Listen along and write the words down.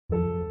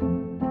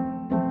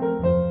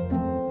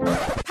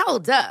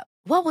Hold up.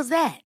 What was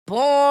that?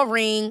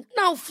 Boring.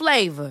 No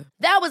flavor.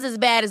 That was as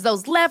bad as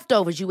those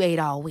leftovers you ate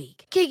all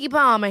week. Keke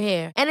Palmer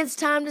here. And it's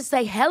time to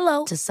say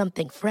hello to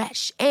something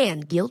fresh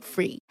and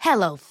guilt-free.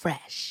 Hello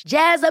Fresh.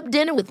 Jazz up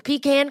dinner with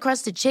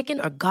pecan-crusted chicken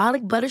or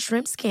garlic butter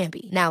shrimp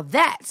scampi. Now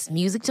that's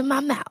music to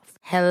my mouth.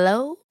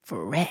 Hello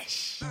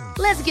Fresh.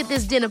 Let's get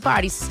this dinner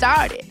party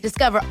started.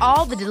 Discover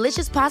all the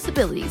delicious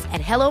possibilities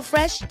at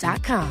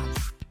hellofresh.com.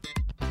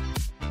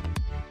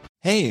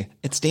 Hey,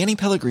 it's Danny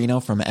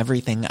Pellegrino from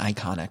Everything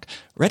Iconic.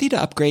 Ready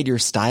to upgrade your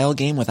style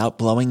game without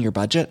blowing your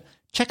budget?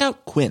 Check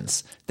out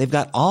Quince. They've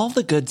got all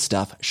the good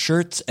stuff,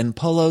 shirts and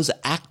polos,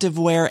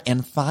 activewear,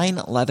 and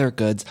fine leather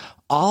goods,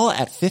 all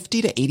at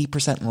 50 to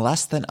 80%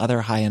 less than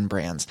other high-end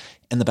brands.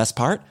 And the best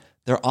part?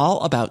 They're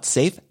all about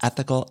safe,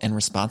 ethical, and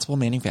responsible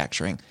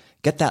manufacturing.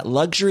 Get that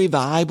luxury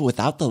vibe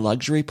without the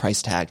luxury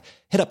price tag.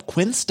 Hit up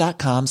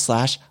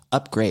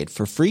quince.com/upgrade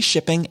for free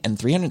shipping and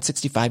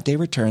 365-day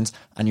returns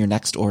on your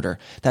next order.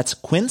 That's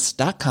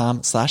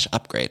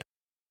quince.com/upgrade.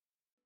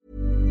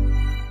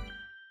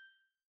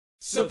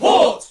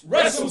 Support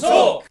Wrestle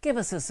Talk! Give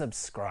us a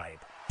subscribe.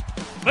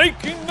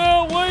 Making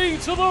their way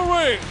to the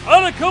ring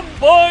at a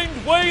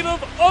combined weight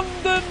of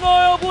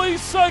undeniably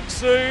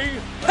sexy,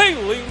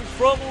 hailing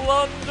from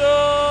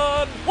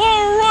London,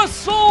 the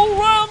Wrestle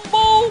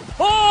Ramble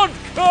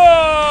Podcast!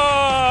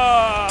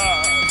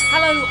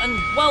 Hello and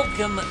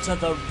welcome to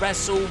the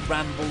Wrestle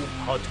Ramble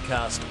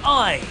Podcast.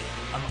 I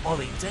am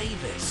Ollie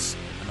Davis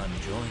and I'm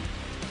joined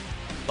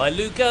by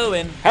Luke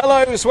Owen.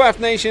 Hello, Swaff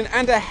Nation,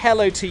 and a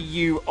hello to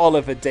you,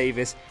 Oliver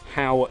Davis.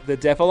 How the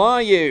devil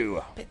are you?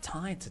 A bit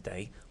tired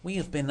today. We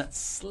have been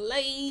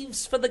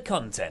slaves for the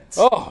content.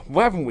 Oh,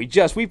 well, haven't we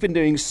just? We've been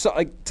doing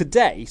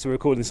today, so we're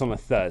recording this on a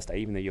Thursday,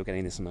 even though you're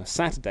getting this on a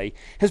Saturday,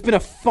 has been a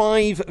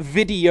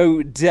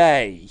 5-video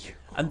day.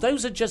 And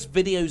those are just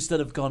videos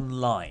that have gone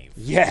live.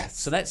 Yes.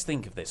 So let's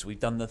think of this. We've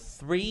done the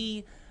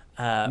 3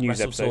 News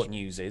Wrestle episodes. Talk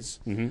newses.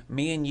 Mm-hmm.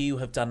 Me and you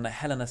have done the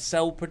Hell in a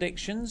Cell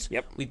predictions.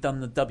 Yep. We've done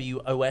the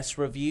WOS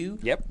review.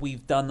 Yep.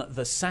 We've done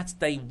the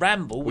Saturday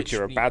Ramble, Which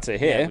you're about to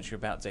hear. Yeah, which you're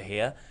about to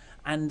hear.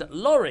 And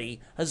Laurie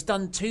has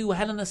done 2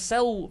 Hell in a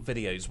Cell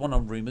videos, one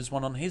on rumours,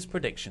 one on his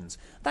predictions.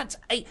 That's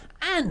 8.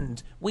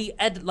 And we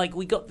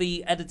got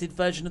the edited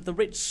version of the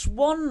Rich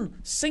Swann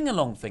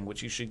sing-along thing,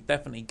 which you should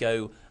definitely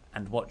go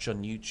and watch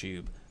on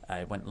YouTube.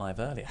 It went live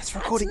earlier. That's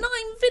 9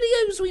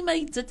 videos we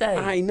made today.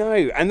 I know,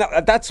 and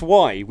that's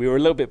why we were a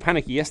little bit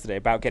panicky yesterday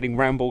about getting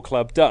Ramble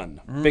Club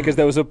done. Because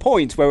there was a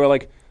point where we're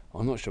like,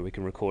 I'm not sure we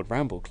can record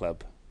Ramble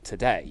Club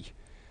today.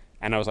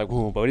 And I was like,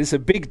 oh, but it's a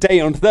big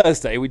day on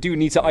Thursday. We do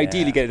need to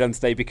ideally get it done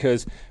today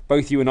because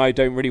both you and I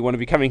don't really want to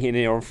be coming in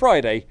here on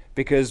Friday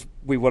because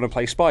we want to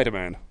play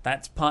Spider-Man.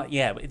 That's part,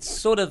 yeah. It's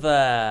sort of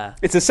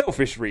It's a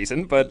selfish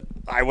reason, but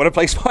I want to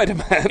play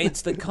Spider-Man.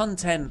 It's the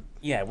content.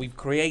 Yeah, we've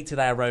created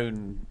our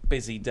own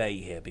busy day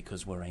here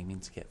because we're aiming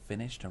to get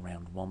finished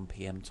around 1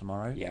 p.m.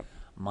 tomorrow. Yep.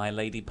 My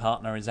lady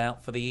partner is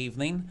out for the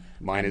evening.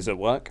 Mine is at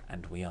work.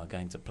 And we are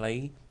going to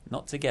play,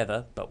 not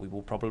together, but we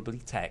will probably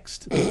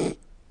text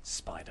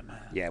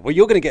Spider-Man. Yeah, well,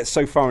 you're going to get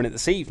so far in it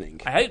this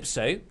evening. I hope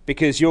so.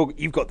 Because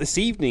you've got this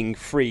evening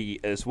free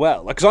as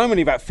well. Because I'm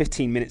only about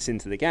 15 minutes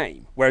into the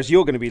game, whereas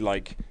you're going to be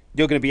at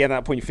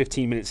that point, you're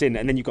 15 minutes in,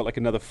 and then you've got like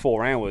another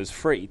 4 hours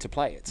free to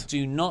play it.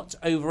 Do not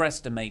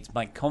overestimate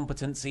my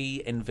competency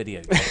in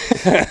video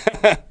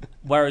games.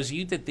 Whereas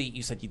you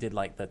said you did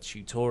like the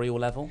tutorial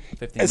level,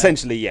 15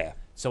 Essentially, minutes.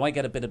 yeah. So I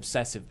get a bit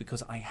obsessive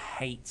because I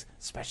hate,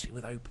 especially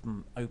with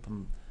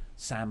open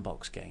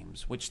sandbox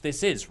games, which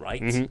this is,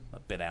 right? Mm-hmm. A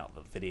bit out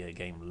of the video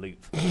game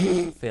loop.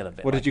 Feel a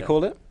bit. What did you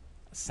call it?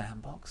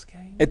 Sandbox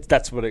game.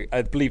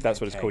 I believe that's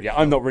what it's called. Yeah,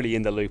 I'm not really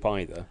in the loop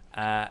either.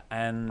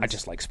 And I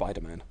just like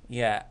Spider-Man.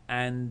 Yeah,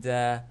 and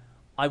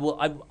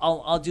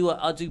I'll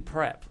do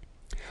prep.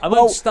 I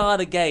won't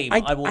start a game.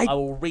 I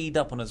will read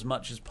up on as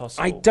much as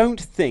possible. I don't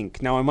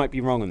think. Now I might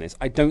be wrong on this.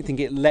 I don't think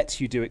it lets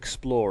you do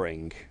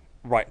exploring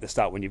right at the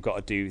start when you've got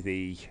to do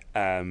the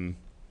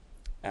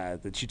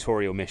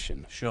tutorial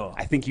mission. Sure.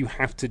 I think you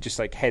have to just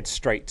like head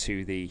straight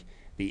to the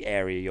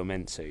area you're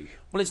meant to.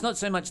 Well, it's not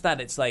so much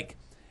that. It's like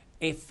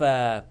if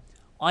I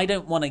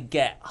don't want to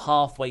get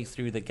halfway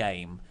through the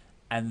game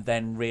and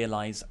then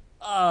realise,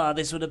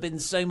 this would have been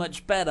so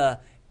much better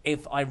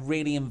if I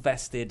really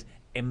invested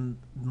in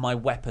my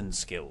weapon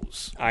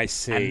skills. I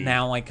see. And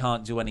now I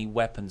can't do any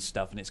weapon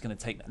stuff, and it's going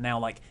to take now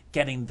like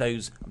getting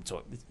those. I'm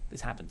talking.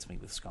 This happened to me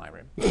with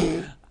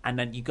Skyrim, and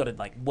then you've got to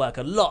like work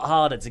a lot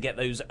harder to get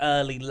those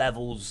early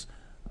levels,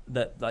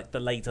 that like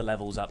the later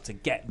levels up to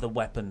get the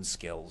weapon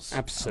skills.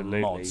 Absolutely,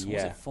 mods. yeah.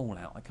 Was it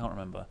Fallout? I can't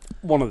remember.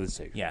 One of the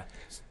two. Yeah.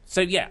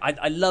 So yeah,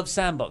 I love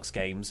sandbox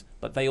games,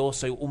 but they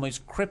also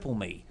almost cripple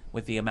me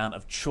with the amount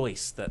of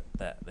choice that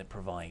it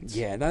provides.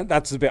 Yeah,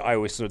 that's the bit I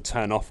always sort of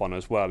turn off on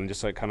as well and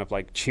just kind of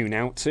like tune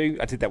out to.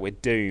 I did that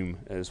with Doom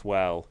as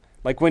well.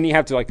 Like when you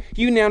have to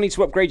you now need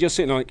to upgrade your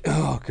suit, and I'm like,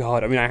 oh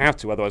god, I mean I have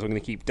to, otherwise I'm going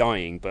to keep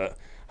dying, but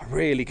I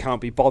really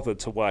can't be bothered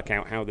to work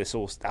out how this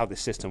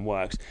system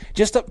works.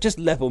 Just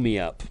level me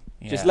up.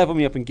 Yeah. Just level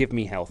me up and give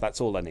me health.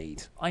 That's all I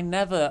need. I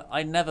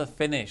never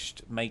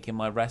finished making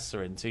my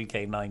wrestler in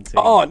 2K19.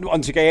 Oh, on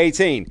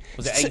 2K18.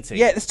 Was it 18?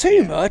 Yeah, there's too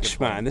Yeah, much, good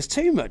point. man. There's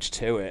too much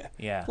to it.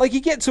 Yeah. Like,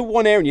 you get to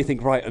one area and you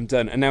think, right, I'm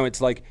done. And now it's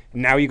like,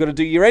 now you've got to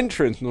do your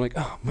entrance. And you're like,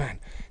 oh, man.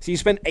 So you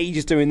spend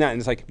ages doing that, and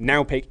it's like,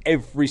 now pick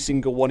every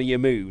single one of your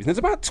moves. And there's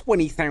about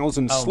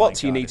 20,000 Oh my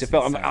slots you God, need to it's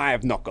fill. insane. I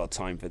have not got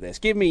time for this.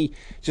 Give me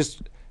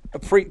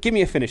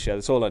a finisher.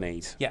 That's all I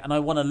need. Yeah, and I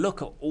want to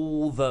look at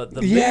all the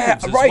Yeah,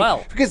 moves as right.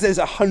 well. Because there's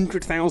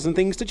 100,000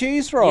 things to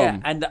choose from. Yeah,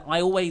 and I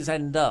always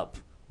end up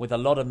with a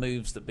lot of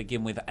moves that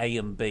begin with A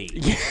and B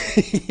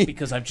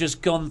because I've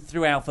just gone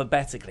through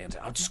alphabetically and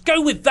I'll just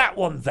go with that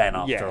one then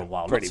after Yeah, a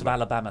while. pretty Lots of much.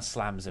 Alabama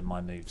slams in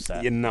my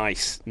moveset. You're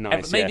nice.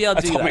 Maybe yeah. I'll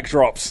do Atomic that.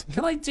 drops.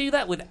 Can I do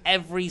that with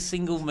every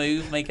single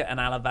move? Make it an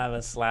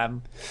Alabama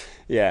slam?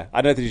 Yeah,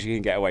 I don't think you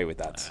can get away with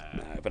that.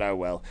 No, but oh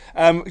well.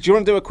 Do you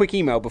want to do a quick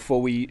email before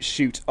we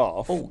shoot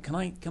off? Oh, can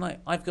I?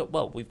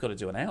 We've got to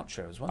do an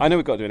outro as well. I know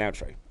we've got to do an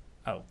outro.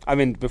 Oh, I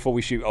mean, before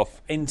we shoot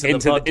off Into the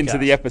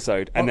podcast.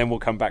 episode, and then we'll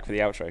come back for the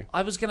outro.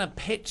 I was going to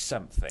pitch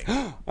something.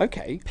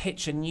 Okay.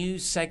 Pitch a new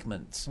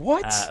segment.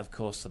 What? Of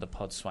course, to the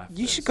Podswafters.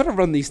 You should got to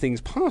run these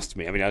things past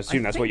me. I mean, I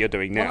assume that's what you're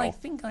doing now. Well, I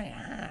think I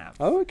have.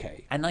 Oh,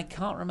 okay. And I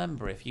can't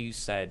remember if you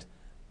said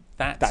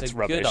that's That's a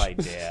rubbish. good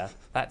idea,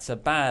 that's a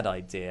bad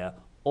idea,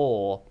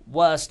 or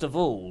worst of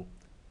all,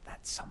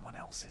 that's someone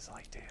else's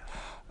idea.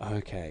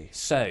 Okay.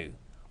 So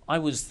I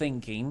was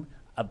thinking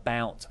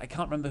about, I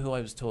can't remember who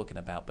I was talking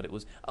about, but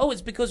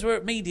it's because we're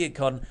at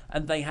MediaCon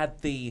and they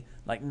had the,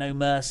 like, No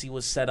Mercy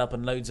was set up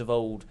and loads of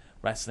old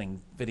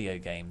wrestling video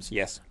games.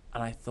 Yes.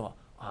 And I thought,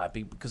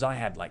 because I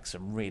had like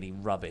some really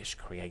rubbish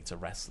creator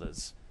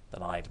wrestlers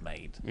that I'd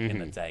made in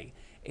the day.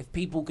 If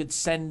people could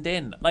send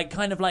in, like,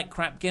 kind of like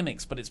crap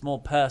gimmicks, but it's more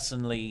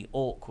personally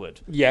awkward.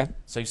 Yeah.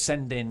 So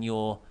send in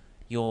your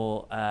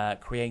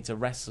creator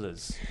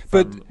wrestlers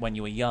But from when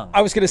you were young.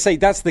 I was going to say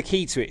that's the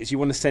key to it. Is you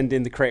want to send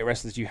in the creator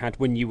wrestlers you had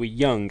when you were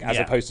young, as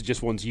Yeah. opposed to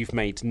just ones you've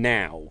made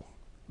now,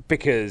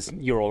 because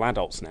you're all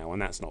adults now, and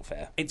that's not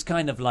fair. It's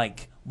kind of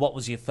like, what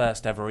was your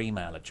first ever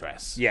email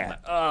address? Yeah.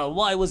 Like,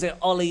 why was it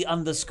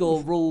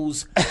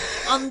Ollie_rules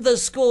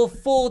underscore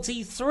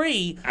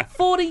 43?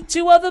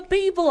 42 other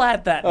people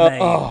had that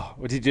name. Oh,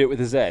 did you do it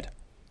with a Z?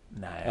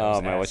 No. it Oh,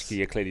 was man, S.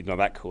 you're clearly not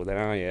that cool then,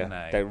 are you?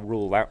 No. Don't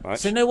rule that much.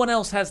 So no one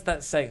else has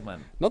that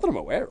segment. Not that I'm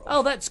aware of.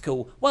 Oh, that's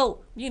cool.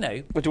 Well, you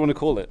know, What do you want to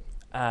call it?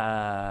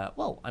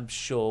 I'm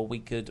sure we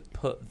could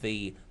put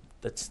the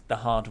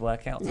hard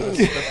work out to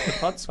the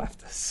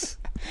Podswafters.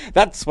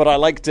 That's what I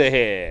like to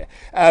hear.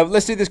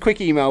 Let's do this quick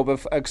email,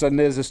 because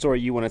there's a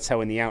story you want to tell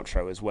in the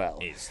outro as well.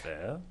 Is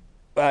there?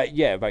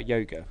 Yeah, about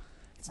yoga.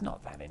 It's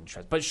not that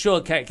interesting, but sure,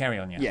 carry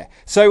on. Yeah.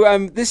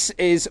 So this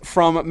is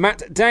from Matt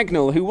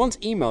Dagnall, who once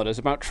emailed us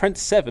about Trent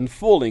Seven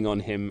falling on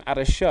him at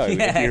a show, if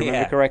you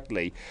remember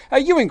correctly.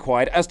 You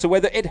inquired as to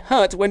whether it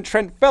hurt when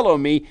Trent fell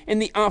on me in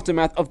the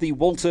aftermath of the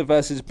Walter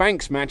versus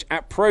Banks match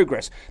at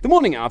Progress. The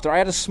morning after, I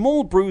had a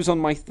small bruise on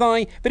my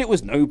thigh, but it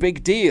was no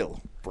big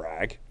deal.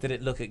 Brag. Did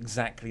it look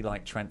exactly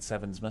like Trent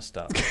Seven's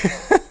moustache?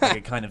 Like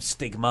a kind of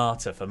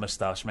stigmata for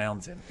Moustache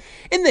Mountain.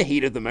 In the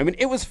heat of the moment,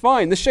 it was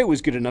fine. The show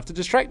was good enough to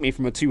distract me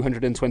from a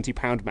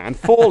 220-pound man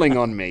falling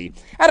on me.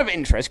 Out of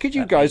interest, could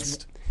you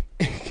guys...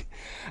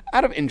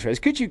 Out of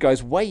interest, could you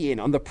guys weigh in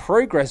on the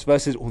Progress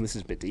versus... Oh, this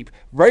is a bit deep.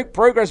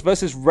 Progress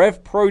versus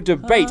Rev Pro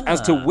debate as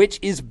to which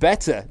is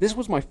better. This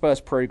was my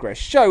first Progress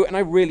show, and I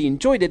really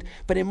enjoyed it,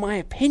 but in my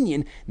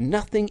opinion,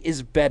 nothing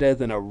is better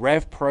than a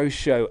Rev Pro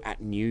show at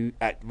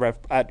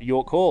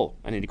York Hall.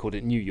 I nearly called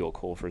it New York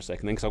Hall for a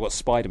second then, because I've got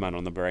Spider-Man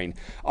on the brain.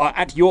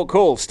 At York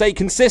Hall, stay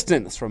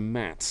consistent. That's from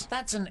Matt.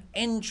 That's an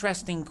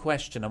interesting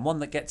question, and one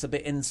that gets a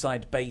bit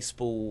inside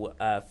baseball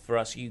for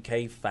us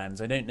UK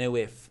fans. I don't know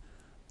if...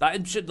 I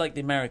should, like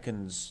the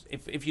Americans,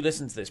 if you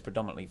listen to this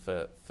predominantly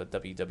for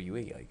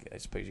WWE, I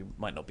suppose you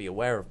might not be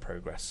aware of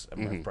Progress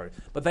and Rev Pro,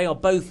 but they are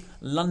both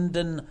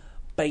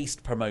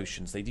London-based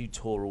promotions. They do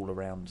tour all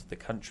around the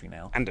country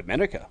now. And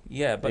America.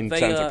 Yeah, but in they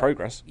terms are, of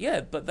Progress.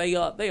 Yeah, but they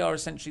are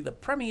essentially the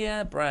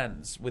premier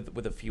brands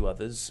with a few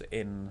others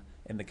in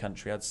the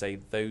country. I'd say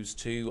those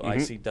two,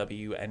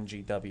 ICW,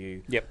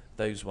 NGW, Yep.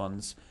 those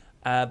ones.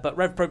 But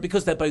Rev Pro,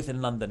 because they're both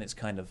in London, it's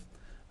kind of...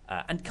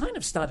 and kind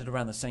of started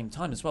around the same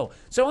time as well.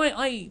 So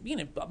I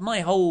my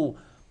whole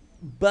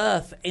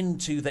birth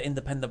into the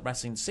independent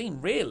wrestling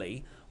scene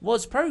really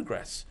was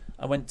Progress.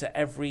 I went to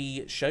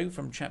every show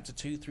from Chapter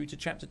 2 through to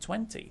Chapter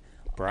 20.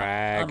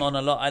 Brag. I'm on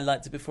a lot. I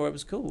liked it before it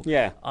was cool.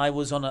 Yeah. I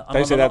was on a...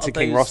 Don't say that to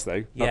King Ross,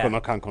 though. Yeah. I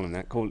can't call him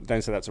that.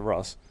 Don't say that to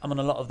Ross. I'm on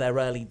a lot of their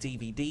early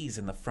DVDs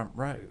in the front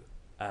row.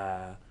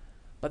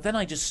 But then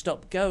I just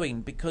stopped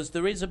going because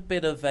there is a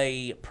bit of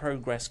a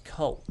Progress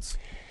cult.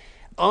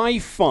 I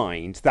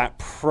find that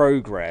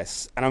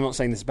Progress, and I'm not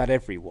saying this about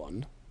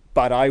everyone,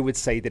 but I would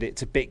say that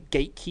it's a bit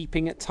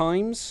gatekeeping at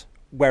times,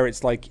 where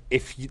it's like,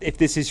 if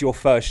this is your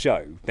first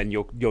show, then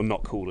you're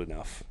not cool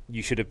enough.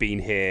 You should have been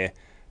here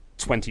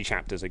 20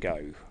 chapters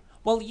ago.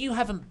 Well, you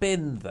haven't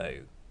been, though.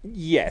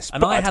 Yes.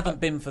 And I haven't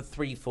been for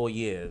 3-4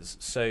 years,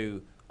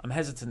 so I'm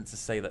hesitant to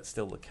say that's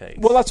still the case.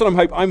 Well, that's what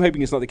I'm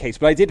hoping it's not the case.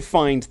 But I did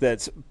find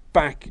that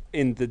back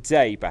in the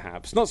day,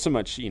 perhaps, not so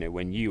much,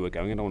 when you were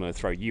going, I don't want to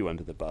throw you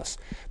under the bus,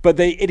 but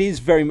it is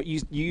very much,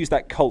 you use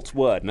that cult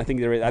word, and I think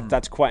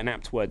that's quite an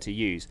apt word to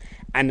use.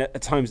 And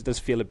at times it does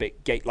feel a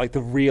bit like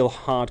the real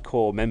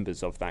hardcore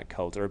members of that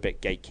cult are a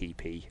bit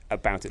gatekeepy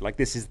about it. Like,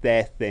 this is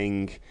their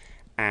thing,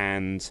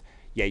 and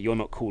yeah, you're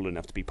not cool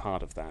enough to be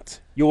part of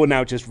that. You're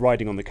now just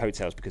riding on the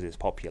coattails because it's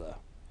popular.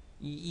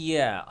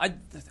 Yeah,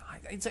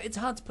 it's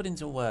hard to put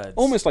into words.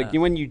 Almost like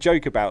when you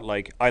joke about,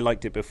 like, I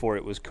liked it before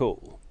it was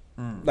cool.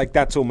 Like,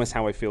 that's almost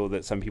how I feel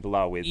that some people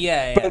are with.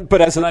 Yeah.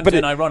 But I'm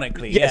doing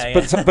ironically.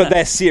 Yes, but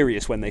they're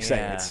serious when they say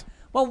it.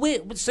 Well,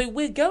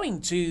 we're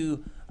going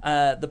to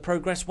the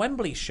Progress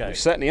Wembley show. You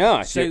certainly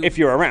are. So if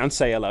you're around,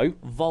 say hello.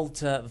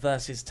 Walter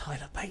versus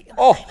Tyler Bate.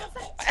 Oh,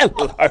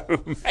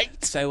 hello,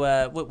 mate.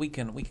 So we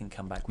can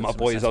come back with my some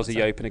boys assessments.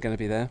 Aussie Open are going to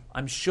be there.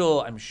 I'm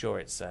sure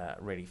it's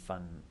really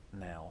fun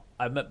now.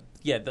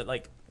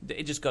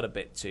 It just got a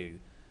bit too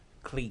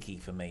cliquey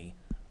for me.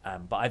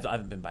 But I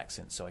haven't been back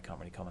since, so I can't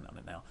really comment on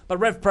it now. But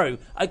Rev Pro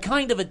are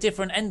kind of a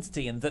different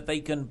entity in that they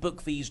can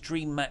book these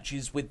dream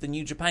matches with the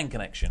New Japan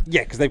connection.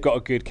 Yeah, because they've got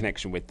a good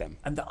connection with them.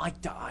 And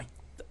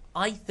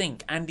I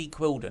think Andy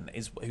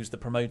Quilden, who's the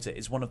promoter,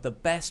 is one of the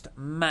best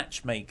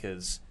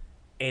matchmakers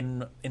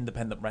in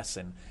independent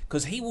wrestling,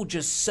 because he will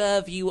just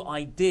serve you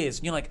ideas.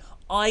 And you're like,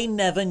 I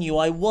never knew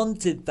I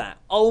wanted that.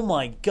 Oh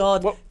my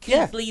God. Well,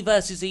 Keith Lee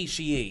versus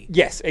Ishii.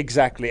 Yes,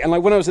 exactly. And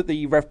like when I was at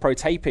the Rev Pro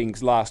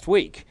tapings last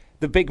week,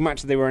 the big match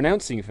that they were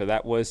announcing for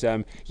that was,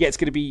 it's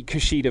going to be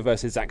Kushida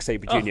versus Zack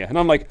Sabre Jr. And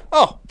I'm like,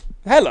 oh,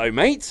 hello,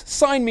 mate.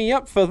 Sign me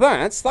up for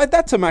that. Like,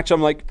 that's a match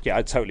I'm like, yeah,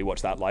 I'd totally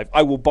watch that live.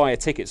 I will buy a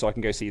ticket so I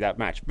can go see that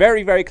match.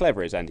 Very, very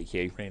clever is Andy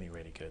Q. Really,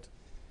 really good.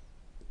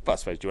 But I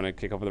suppose, do you want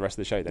to kick off with the rest of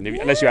the show then?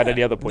 Unless you had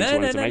any other points you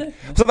wanted to make. No.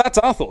 So that's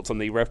our thoughts on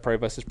the Rev Pro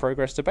versus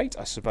Progress debate,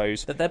 I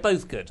suppose. That they're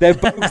both good. They're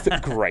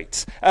both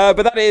great.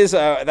 But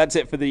that's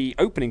it for the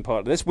opening part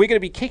of this. We're going to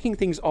be kicking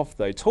things off,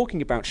 though,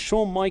 talking about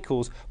Shawn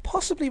Michaels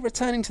possibly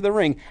returning to the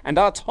ring and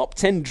our top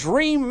 10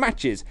 dream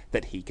matches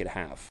that he could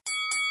have.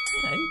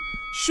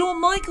 Shawn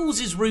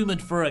Michaels is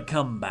rumoured for a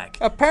comeback.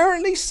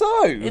 Apparently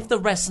so. If the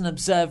Wrestling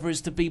Observer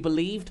is to be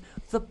believed,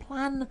 the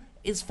plan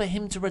is for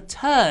him to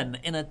return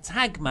in a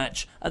tag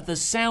match at the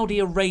Saudi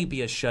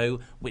Arabia show,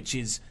 which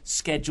is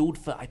scheduled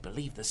for, I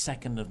believe, the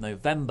 2nd of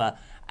November.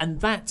 And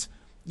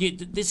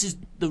this is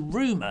the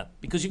rumour,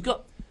 because you've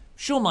got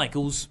Shawn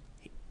Michaels.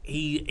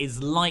 He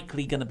is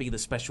likely going to be the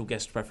special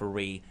guest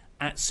referee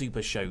at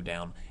Super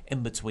Showdown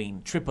in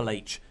between Triple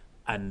H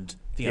and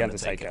The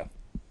Undertaker.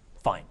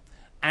 Fine.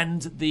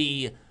 And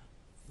the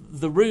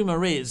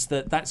rumour is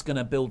that that's going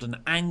to build an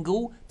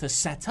angle to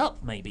set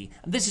up, maybe.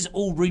 And this is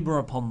all rumour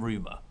upon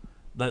rumour.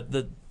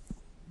 The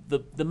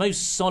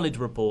most solid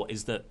report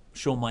is that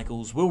Shawn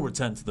Michaels will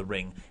return to the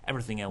ring.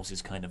 Everything else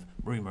is kind of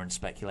rumour and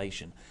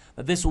speculation.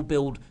 That this will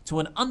build to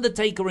an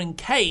Undertaker and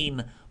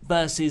Kane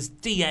versus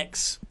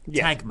DX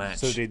tag match.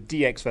 So the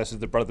DX versus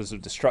the Brothers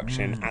of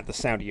Destruction at the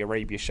Saudi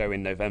Arabia show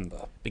in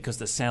November. Because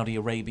the Saudi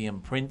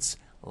Arabian prince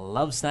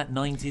loves that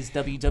 90s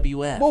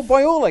WWF. Well,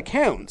 by all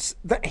accounts,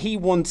 that he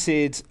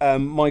wanted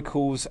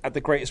Michaels at the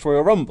Greatest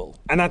Royal Rumble.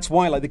 And that's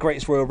why, like, the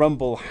Greatest Royal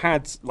Rumble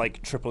had,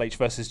 like, Triple H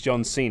versus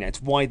John Cena.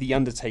 It's why The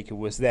Undertaker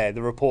was there.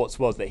 The reports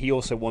was that he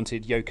also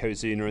wanted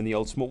Yokozuna and the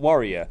Ultimate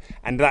Warrior.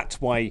 And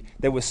that's why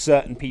there were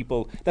certain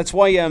people... That's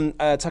why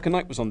Tucker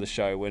Knight was on the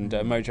show and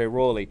Mojo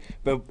Rawley.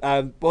 But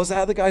what was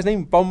that other guy's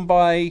name?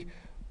 Bombay...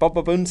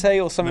 Baba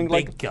Bunte or something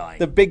like... The big guy.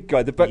 The big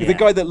guy. The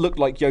guy that looked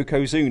like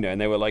Yokozuna.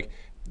 And they were like...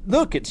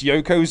 Look, it's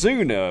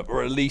Yokozuna,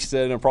 or at least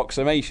an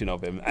approximation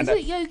of him. Is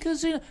it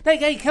Yokozuna?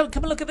 Hey, come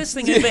and look at this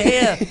thing over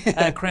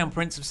here, Crown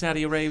Prince of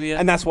Saudi Arabia.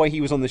 And that's why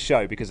he was on the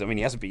show, because, I mean,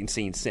 he hasn't been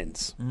seen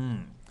since.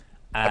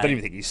 I don't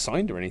even think he's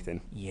signed or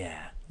anything. Yeah,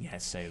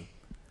 so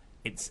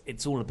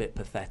it's all a bit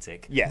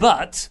pathetic. Yeah.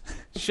 But,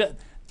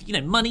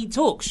 money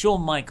talks.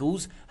 Shawn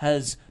Michaels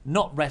has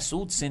not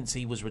wrestled since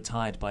he was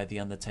retired by The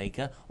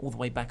Undertaker, all the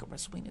way back at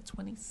WrestleMania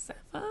 27?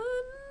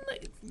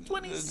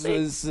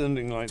 26?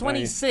 Something like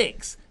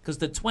 26, because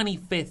the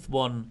 25th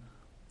one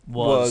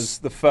was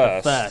the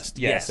first.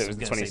 Yes, it was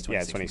the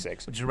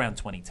 26. Which is around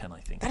 2010,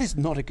 I think. That is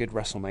not a good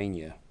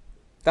WrestleMania.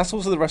 That's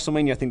also the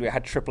WrestleMania, I think, that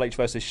had Triple H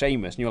versus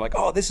Sheamus. And you were like,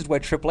 oh, this is where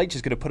Triple H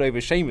is going to put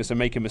over Sheamus and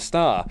make him a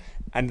star.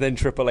 And then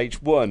Triple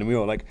H won. And we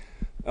were like,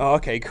 oh,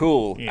 okay,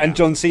 cool. Yeah. And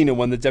John Cena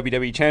won the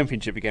WWE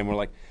Championship again. We're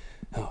like,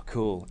 oh,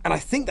 cool. And I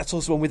think that's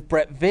also one with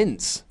Brett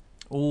Vince.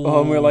 Ooh.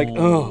 Oh, and we're like,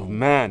 oh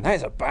man, that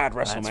is a bad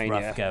WrestleMania.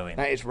 That's rough going.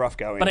 That is rough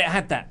going. But it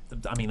had that.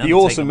 I mean, the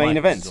awesome main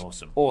event.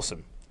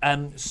 Awesome.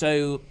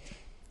 So,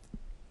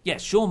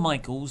 yes, Shawn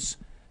Michaels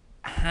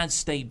has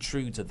stayed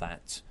true to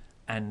that,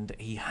 and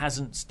he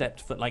hasn't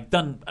stepped for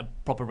done a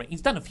proper.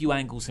 He's done a few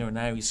angles here and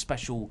there. He's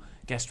special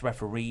guest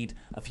refereed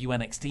a few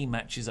NXT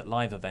matches at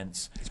live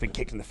events. He's been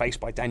kicked in the face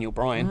by Daniel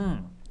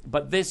Bryan.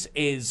 But this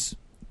is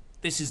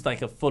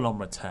like a full-on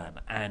return,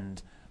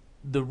 and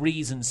the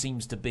reason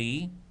seems to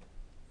be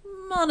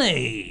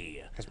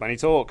money. Because money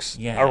talks.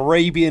 Yeah.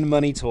 Arabian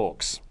money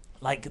talks.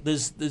 Like,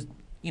 there's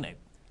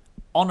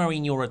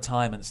honouring your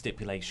retirement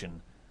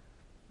stipulation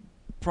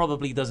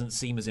probably doesn't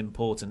seem as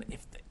important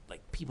if,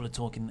 like, people are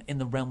talking in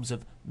the realms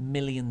of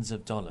millions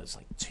of dollars,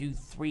 like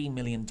 $2-3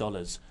 million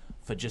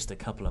for just a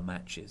couple of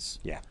matches.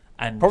 Yeah.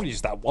 And probably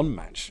just that one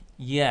match.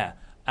 Yeah.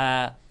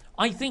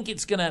 I think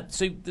it's going to...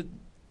 So the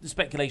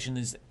speculation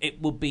is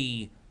it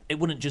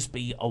wouldn't just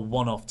be a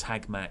one-off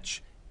tag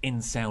match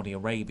in Saudi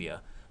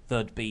Arabia.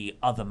 There'd be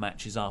other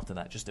matches after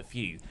that, just a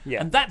few.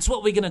 Yeah. And that's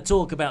what we're going to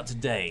talk about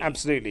today.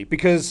 Absolutely.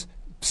 Because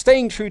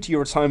staying true to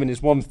your retirement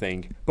is one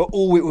thing, but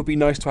it would be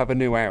nice to have a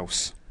new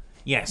house.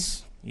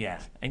 Yes.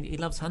 Yeah. And he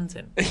loves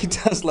hunting. He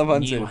does love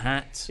hunting. New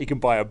hat. He can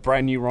buy a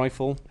brand new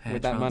rifle Hair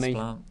with that money.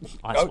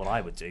 That's what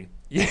I would do.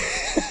 Yeah.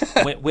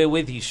 we're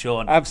with you,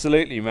 Sean.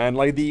 Absolutely, man.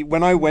 Like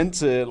when I went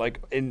to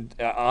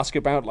ask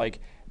about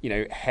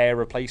hair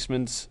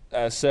replacement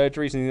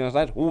surgeries and things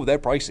like that, they're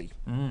pricey.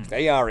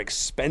 They are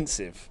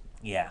expensive.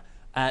 Yeah.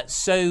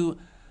 So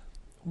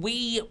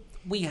we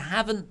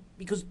haven't,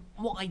 because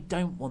what I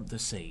don't want to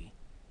see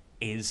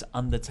is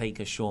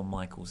Undertaker Shawn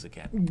Michaels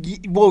again.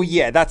 Well,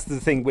 yeah, that's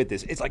the thing with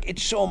this. It's like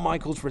it's Shawn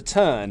Michaels'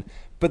 return,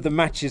 but the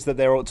matches that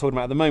they're all talking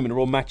about at the moment are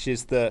all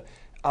matches that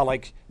are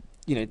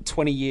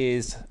 20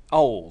 years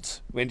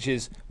old, which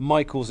is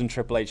Michaels and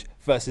Triple H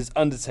versus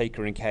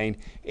Undertaker and Kane.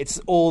 It's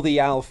all the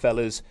Al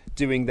fellas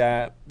doing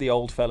the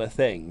old fella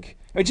thing,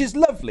 which is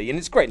lovely and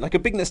it's great, like a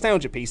big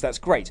nostalgia piece. That's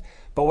great.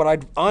 But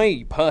what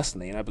I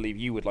personally, and I believe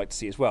you would like to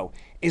see as well,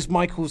 is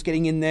Michaels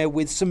getting in there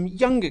with some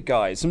younger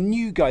guys, some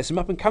new guys, some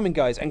up and coming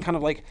guys, and kind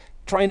of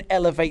try and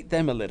elevate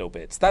them a little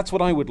bit. That's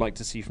what I would like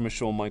to see from a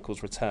Shawn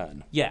Michaels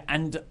return. Yeah,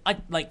 and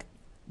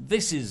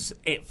this is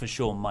it for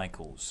Shawn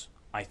Michaels.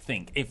 I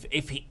think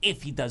if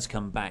he does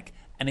come back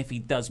and if he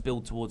does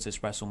build towards this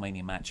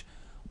WrestleMania match,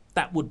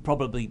 that would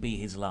probably be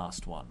his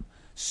last one.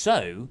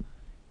 So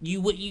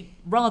you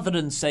rather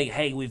than say,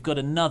 hey, we've got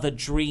another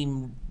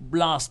dream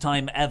last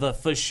time ever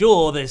for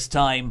sure this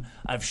time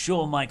of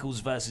Shawn Michaels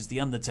versus The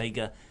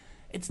Undertaker,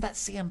 it's that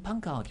CM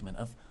Punk argument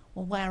of,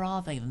 well, where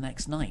are they the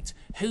next night?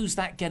 Who's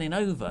that getting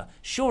over?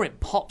 Sure, it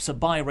pops a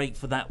buy rate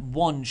for that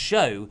one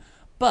show,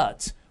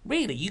 but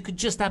really, you could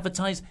just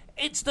advertise,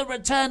 it's the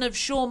return of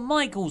Shawn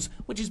Michaels,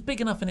 which is big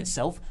enough in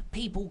itself.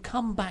 People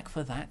come back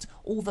for that.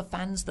 All the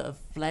fans that have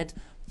fled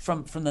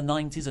from the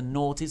 90s and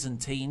noughties and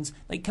teens,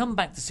 they come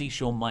back to see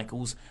Shawn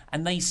Michaels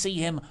and they see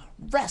him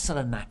wrestle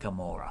a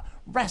Nakamura,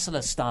 wrestle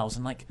a Styles,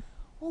 and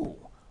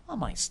I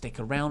might stick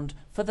around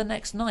for the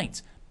next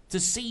night to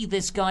see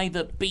this guy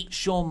that beat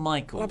Shawn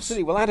Michaels. Well,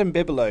 absolutely. Well, Adam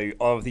Bigelow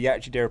of the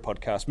Attitude Era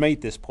podcast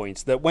made this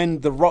point that when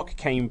The Rock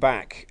came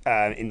back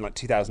in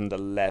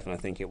 2011, I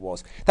think it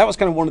was, that was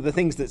kind of one of the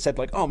things that said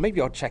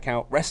maybe I'll check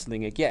out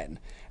wrestling again.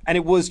 And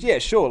it was, yeah,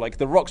 sure,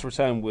 The Rock's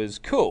return was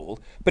cool,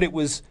 but it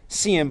was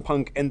CM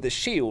Punk and The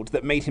Shield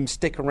that made him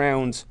stick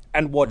around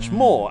and watch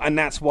more, and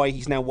that's why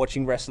he's now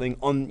watching wrestling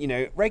on,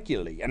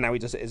 regularly, and now he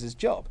does it as his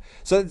job.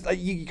 So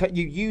you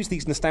use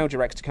these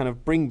nostalgia acts to kind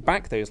of bring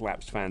back those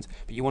lapsed fans,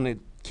 but you want to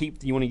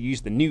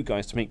use the new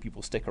guys to make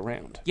people stick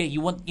around. Yeah,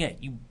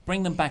 you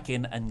bring them back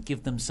in and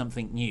give them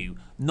something new,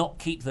 not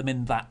keep them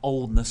in that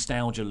old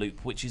nostalgia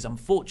loop, which is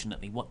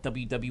unfortunately what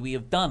WWE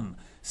have done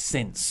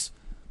since,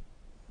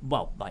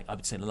 I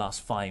would say the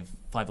last five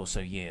or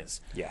so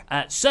years.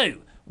 Yeah. So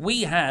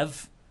we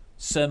have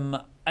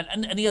some,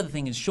 and the other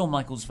thing is Shawn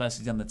Michaels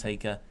versus The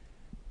Undertaker.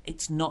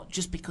 It's not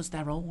just because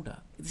they're older.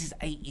 This is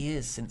 8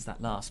 years since that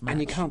last match,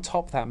 and you can't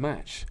top that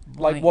match.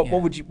 Right,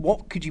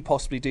 what could you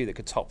possibly do that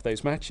could top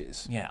those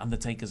matches? Yeah,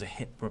 Undertaker's a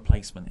hip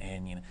replacement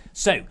in.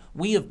 So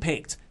we have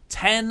picked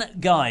 10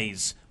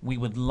 guys we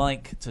would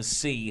like to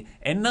see.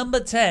 In number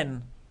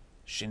 10,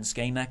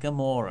 Shinsuke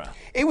Nakamura.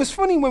 It was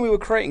funny when we were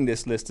creating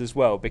this list as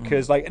well,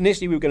 because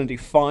initially we were going to do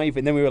 5,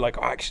 and then we were like,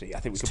 actually, I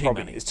think it's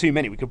too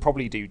many. We could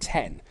probably do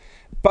 10.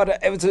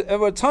 But there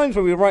were times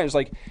when we were writing, it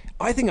was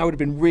I think I would have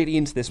been really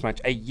into this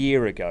match a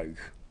year ago,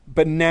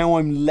 but now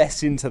I'm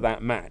less into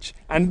that match.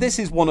 And this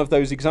is one of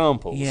those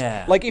examples.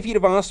 Yeah. If you'd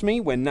have asked me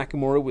when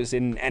Nakamura was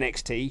in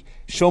NXT,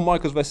 Shawn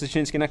Michaels versus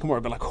Shinsuke Nakamura,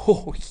 I'd be like,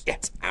 oh,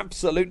 yes,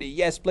 absolutely,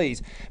 yes,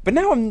 please. But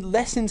now I'm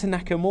less into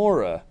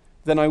Nakamura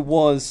than I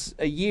was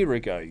a year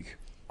ago.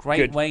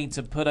 Great way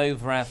to put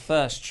over our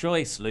first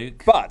choice,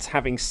 Luke. But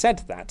having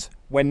said that,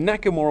 when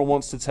Nakamura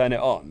wants to turn it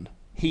on,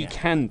 he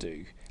can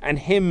do. And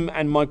him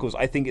and Michaels,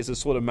 I think, is a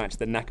sort of match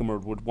that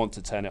Nakamura would want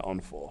to turn it on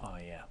for. Oh,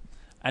 yeah.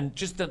 And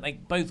just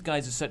that both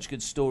guys are such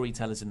good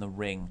storytellers in the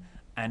ring,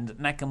 and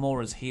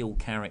Nakamura's heel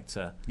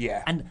character.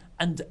 Yeah.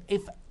 And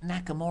if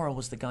Nakamura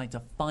was the guy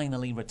to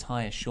finally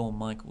retire Shawn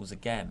Michaels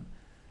again,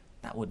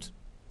 that would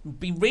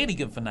be really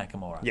good for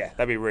Nakamura. Yeah,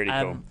 that'd be really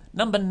cool.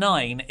 Number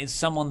 9 is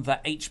someone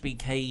that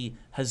HBK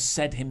has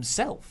said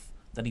himself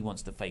that he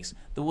wants to face.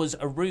 There was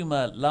a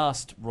rumour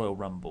last Royal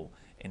Rumble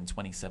in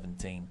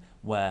 2017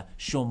 where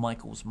Shawn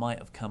Michaels might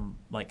have come,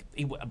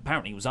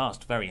 apparently he was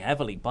asked very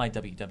heavily by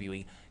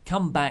WWE,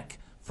 come back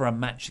for a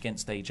match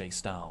against AJ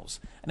Styles.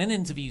 And in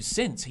interviews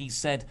since, he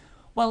said,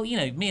 well, me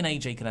and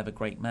AJ could have a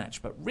great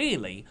match, but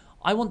really,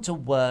 I want to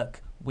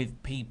work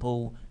with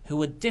people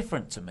who are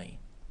different to me.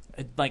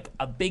 Like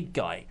a big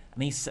guy,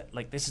 and he said,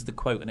 like, this is the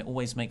quote, and it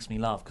always makes me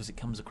laugh because it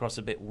comes across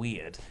a bit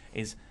weird,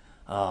 is,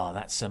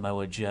 that's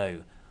Samoa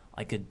Joe.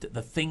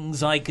 The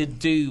things I could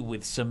do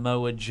with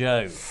Samoa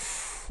Joe.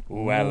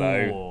 Ooh,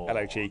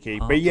 hello, cheeky.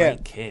 Oh, but yeah,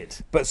 great kid.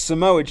 But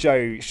Samoa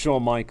Joe,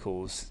 Shawn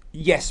Michaels,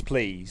 yes,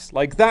 please.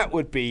 Like, that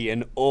would be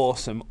an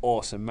awesome,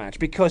 awesome match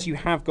because you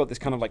have got this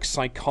kind of like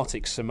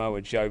psychotic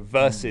Samoa Joe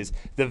versus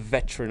the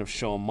veteran of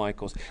Shawn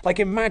Michaels. Like,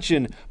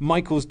 imagine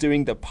Michaels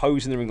doing the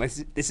pose in the ring. Like,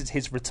 this is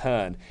his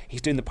return.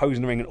 He's doing the pose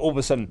in the ring, and all of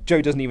a sudden,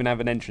 Joe doesn't even have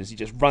an entrance. He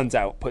just runs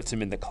out, puts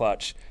him in the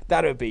clutch.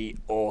 That would be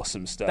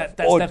awesome stuff. That's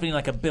definitely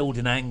like a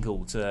building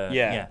angle to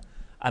Yeah.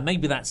 And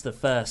maybe that's the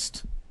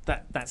first.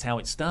 That's how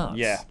it starts.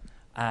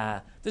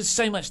 Yeah. There's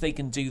so much they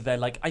can do there.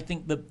 Like, I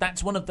think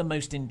that's one of the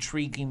most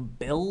intriguing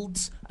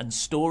builds and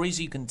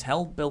stories you can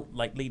tell, built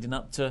like leading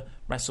up to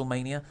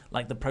WrestleMania.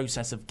 Like the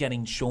process of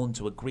getting Shawn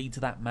to agree to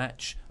that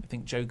match. I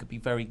think Joe could be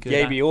very good.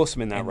 Yeah, he'd be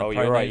awesome in that role.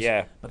 You're right.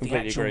 Yeah, but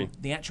completely agree.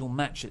 The actual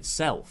match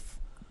itself,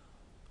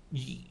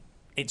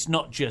 it's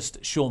not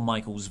just Shawn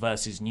Michaels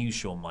versus new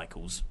Shawn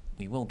Michaels.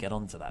 We will get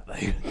onto that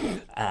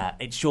though.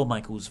 It's Shawn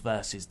Michaels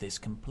versus this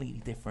completely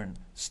different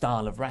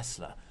style of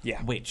wrestler.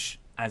 Yeah. Which,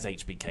 as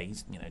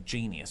HBK's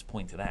genius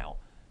pointed out,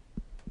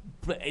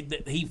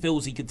 he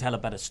feels he could tell a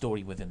better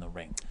story within the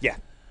ring. Yeah.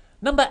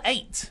 Number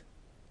 8,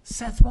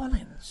 Seth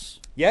Rollins.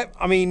 Yeah,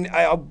 I mean,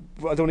 I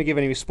don't want to give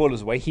any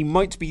spoilers away. He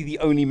might be the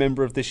only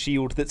member of the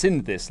Shield that's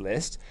in this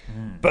list,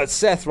 but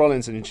Seth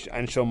Rollins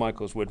and Shawn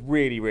Michaels would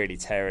really, really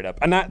tear it up.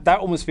 And that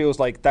almost feels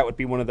like that would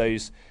be one of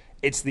those.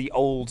 It's the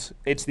old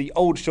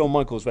Shawn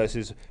Michaels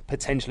versus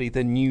potentially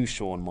the new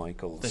Shawn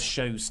Michaels. The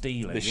show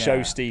stealing.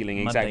 Show stealing,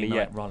 exactly.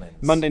 Monday Night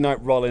Rollins. Monday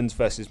Night Rollins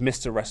versus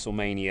Mr.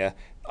 WrestleMania.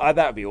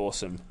 That'd be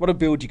awesome. What a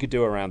build you could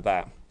do around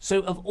that.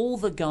 So, of all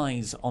the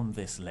guys on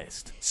this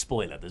list,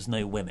 spoiler, there's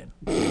no women.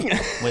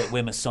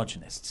 we're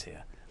misogynists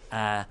here.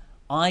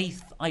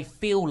 I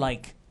feel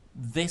like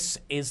this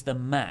is the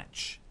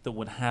match that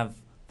would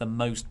have the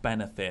most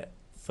benefit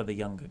for the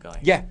younger guy.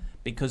 Yeah.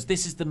 Because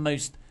this is the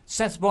most...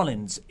 Seth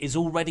Rollins is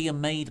already a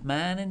made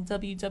man in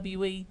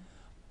WWE,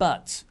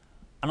 and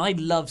I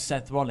love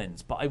Seth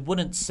Rollins, but I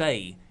wouldn't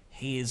say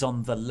he is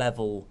on the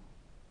level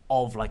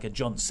of like a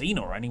John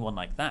Cena or anyone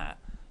like that.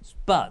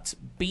 But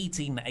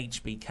beating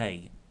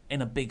HBK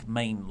in a big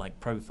main like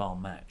profile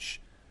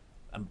match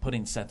and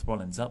putting Seth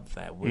Rollins up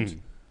there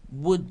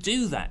would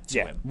do that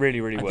to him.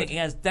 Really, really I would. think he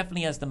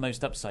definitely has the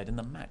most upside, and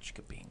the match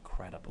could be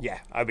incredible.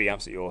 Yeah, that'd be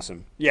absolutely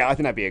awesome. Yeah, I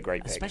think that'd be a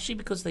great pick. Especially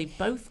because they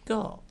both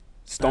got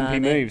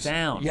stompy moves.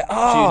 Down, yeah,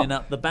 tuning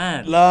up the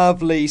band.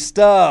 Lovely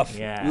stuff.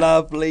 Yeah.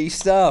 Lovely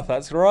stuff.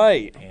 That's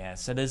right. Yeah,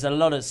 so there's a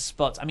lot of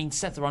spots. I mean,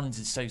 Seth Rollins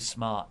is so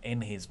smart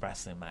in his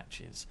wrestling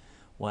matches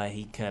where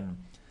he can,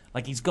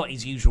 like, he's got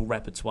his usual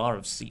repertoire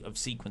of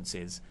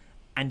sequences,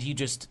 and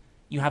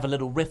you have a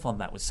little riff on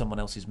that with someone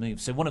else's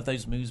moves. So one of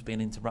those moves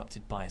being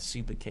interrupted by a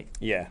super kick.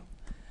 Yeah.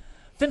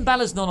 Finn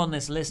Balor's not on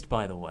this list,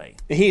 by the way.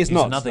 He is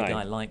not. Another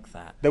guy like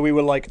that. That we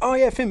were like, oh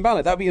yeah, Finn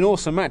Balor, that'd be an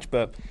awesome match,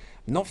 but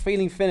not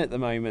feeling Finn at the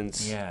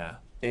moment. Yeah.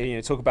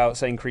 Talk about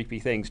saying creepy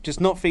things.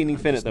 Just not feeling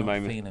Finn at the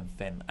moment. Not feeling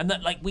Finn. And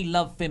that, like, we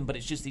love Finn, but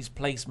it's just his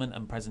placement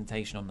and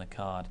presentation on the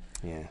card.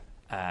 Yeah.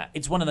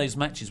 It's one of those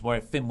matches where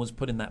if Finn was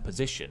put in that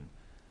position,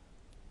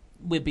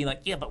 we'd be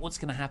like, yeah, but what's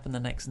going to happen the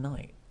next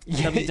night?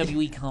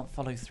 WWE can't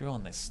follow through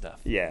on this stuff.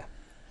 Yeah.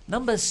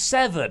 Number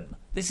 7.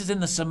 This is in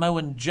the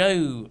Samoan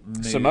Joe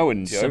mood.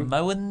 Samoan Joe?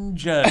 Samoan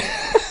Joe.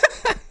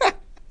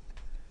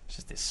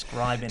 Just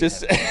describing him.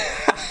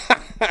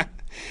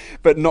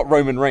 But not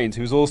Roman Reigns,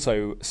 who's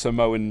also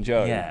Samoan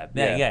Joe.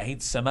 Yeah.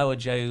 He's Samoa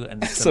Joe,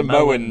 and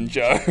Samoan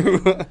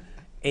Joe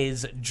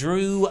is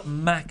Drew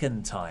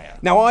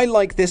McIntyre. Now, I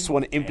like this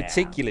one in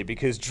particular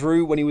because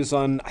Drew, when he was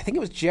on, I think it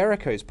was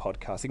Jericho's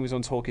podcast, I think it was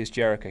on Talk Is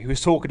Jericho, he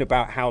was talking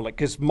about how, like,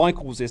 because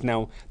Michaels is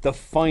now the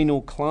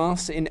final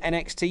class in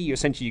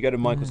NXT. You go to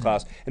Michaels'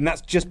 class, and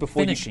that's just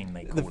before finishing,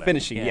 they call it.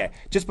 Finishing, yeah.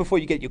 Just before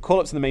you get your call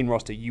up to the main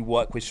roster, you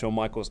work with Shawn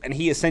Michaels, and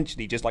he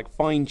essentially just like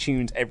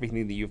fine-tunes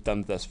everything that you've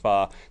done thus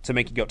far to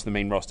make you go up to the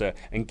main roster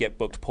and get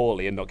booked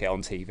poorly and not get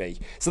on TV.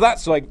 So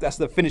that's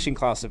the finishing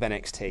class of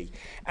NXT.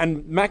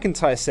 And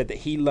McIntyre said that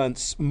he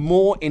learnt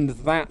more in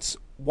that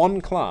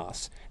one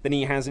class than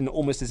he has in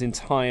almost his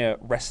entire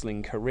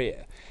wrestling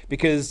career,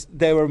 because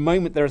there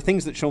are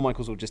things that Shawn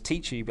Michaels will just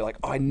teach you. You'd be like,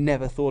 oh, I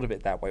never thought of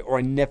it that way, or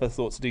I never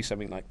thought to do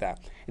something like that.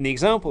 And the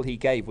example he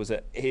gave was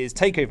at his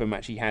takeover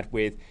match he had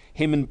with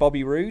him and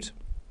Bobby Roode.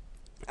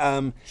 It's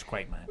a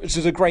great match. Which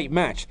is a great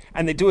match,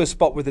 and they do a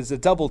spot where there's a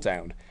double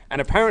down,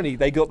 and apparently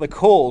they got the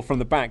call from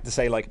the back to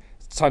say, like,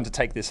 it's time to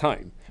take this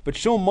home. But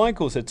Shawn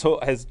Michaels had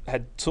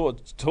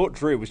taught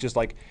Drew, was just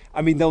like,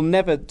 I mean, they'll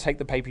never take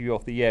the pay-per-view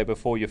off the air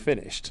before you're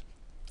finished.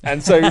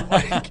 And so,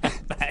 like,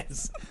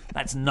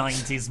 That's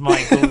 90s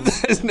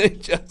Michaels. Isn't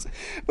it just?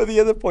 But the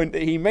other point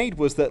that he made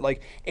was that,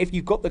 like, if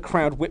you've got the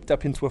crowd whipped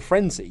up into a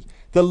frenzy,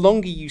 the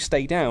longer you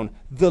stay down,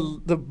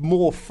 the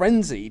more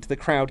frenzied the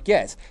crowd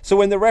gets. So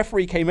when the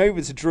referee came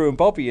over to Drew and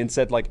Bobby and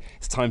said, like,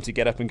 it's time to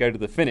get up and go to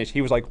the finish,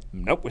 he was like,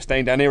 nope, we're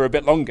staying down here a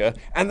bit longer.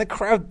 And the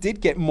crowd did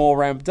get more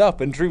ramped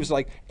up, and Drew was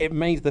like, it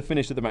made the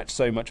finish of the match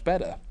so much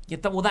better. Yeah,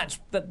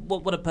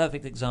 what a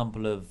perfect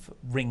example of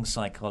ring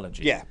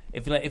psychology. Yeah.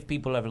 If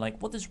people are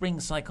like, what does ring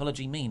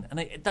psychology mean? And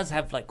it does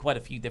have like quite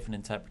a few different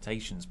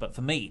interpretations, but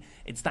for me,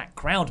 it's that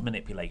crowd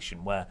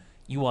manipulation where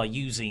you are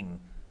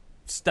using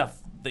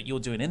stuff that you're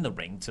doing in the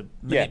ring to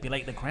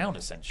manipulate the crowd,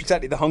 essentially.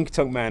 Exactly. The Honky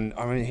Tonk Man,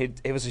 I mean,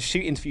 it was a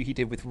shoot interview he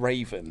did with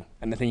Raven,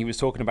 and I think he was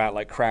talking about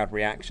like crowd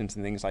reactions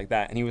and things like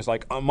that, and he was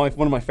like, one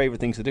of my favourite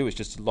things to do is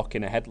just to lock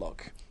in a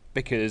headlock,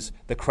 because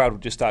the crowd will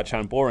just start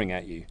chanting boring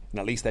at you, and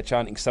at least they're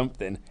chanting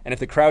something. And if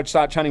the crowd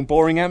start chanting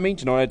boring at me,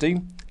 do you know what I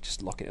do?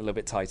 Just lock it a little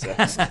bit tighter.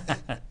 Just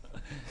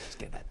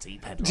get that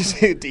deep headlock. Just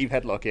get a deep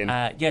headlock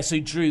in. So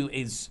Drew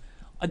is...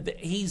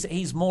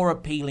 he's more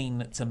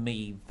appealing to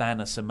me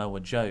than a Samoa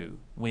Joe,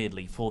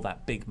 weirdly, for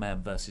that big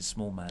man versus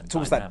small man. It's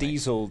almost that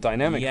Diesel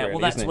dynamic. Yeah, really,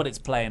 well, that's isn't it? what it's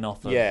playing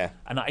off of. Yeah,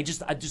 and I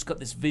just got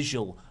this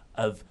visual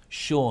of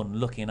Sean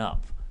looking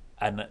up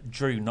and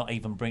Drew not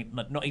even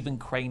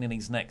craning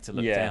his neck to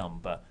look down,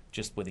 but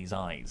just with his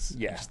eyes.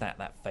 Yeah, just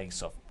that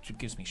face off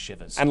gives me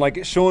shivers. And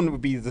like Sean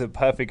would be the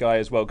perfect guy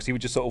as well, because he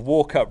would just sort of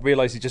walk up,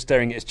 realise he's just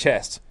staring at his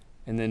chest,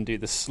 and then do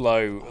the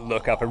slow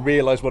look up and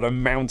realise what a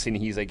mountain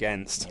he's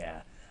against.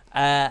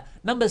 Yeah.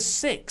 Number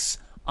 6,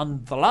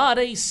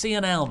 Andrade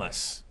Cien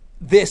Almas.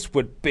 This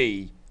would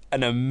be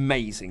an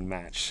amazing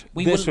match.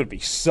 This would be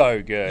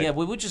so good. Yeah,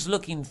 we were just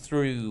looking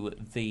through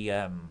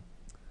the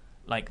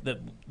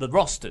the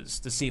rosters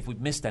to see if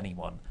we'd missed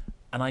anyone,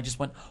 and I just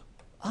went,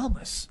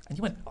 Almas, and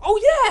you went,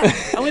 oh yeah,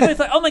 and we both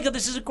like, oh my god,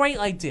 this is a great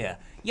idea.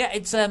 Yeah,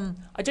 it's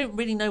I don't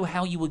really know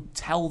how you would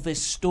tell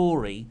this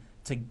story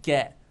to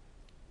get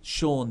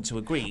Sean to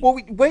agree. Well,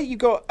 where you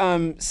got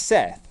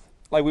Seth.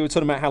 Like we were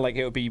talking about how like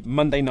it would be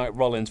Monday Night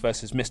Rollins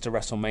versus Mr.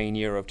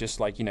 WrestleMania of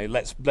just like, you know,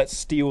 let's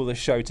steal the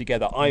show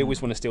together. I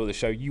always want to steal the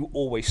show. You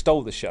always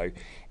stole the show.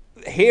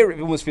 Here it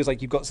almost feels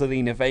like you've got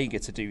Zelina Vega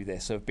to do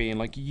this, of being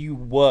like, you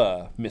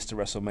were Mr.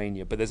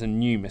 WrestleMania, but there's a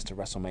new Mr.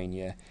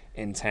 WrestleMania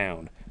in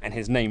town, and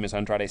his name is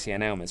Andrade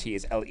Cien Almas. He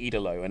is El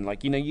Idolo, and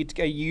like, you know, you'd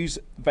go use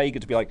Vega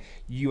to be like,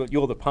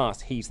 you're the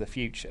past, he's the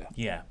future.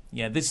 Yeah.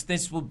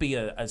 This would be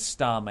a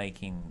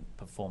star-making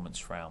performance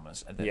for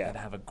Almas. They'd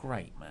have a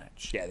great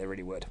match. Yeah, they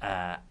really would.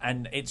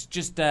 And it's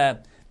just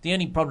the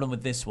only problem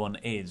with this one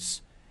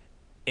is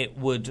it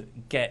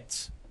would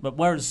get. But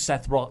whereas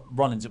Seth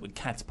Rollins, it would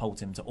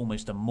catapult him to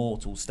almost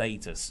immortal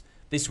status.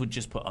 This would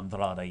just put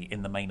Andrade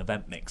in the main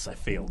event mix, I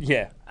feel.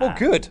 Yeah. Well,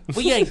 good.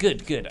 Well, yeah,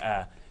 good.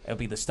 It'll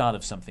be the start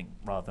of something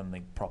rather than the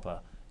proper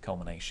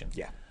culmination.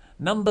 Yeah.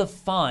 Number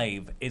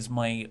 5 is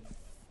my...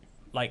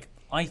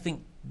 I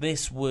think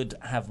this would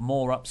have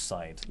more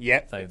upside.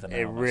 Yep. Though, than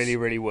it Almas, really,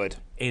 really would.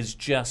 Is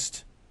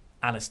just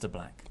Aleister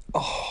Black.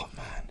 Oh,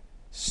 man.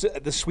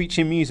 The Sweet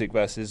Chin Music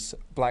versus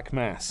Black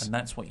Mass. And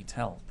that's what you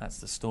tell. That's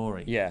the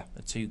story. Yeah.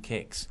 The 2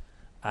 kicks.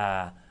 Who's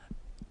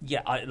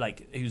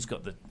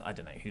got the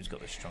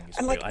strongest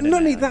and like group? not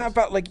only that,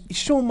 about like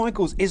Shawn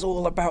Michaels is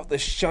all about the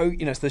show,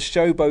 you know, it's the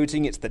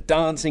showboating, it's the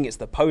dancing, it's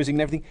the posing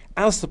and everything.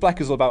 Aleister Black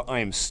is all about, I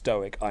am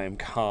stoic, I am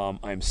calm,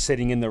 I am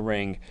sitting in the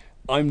ring.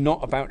 I'm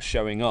not about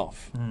showing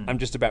off. I'm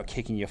just about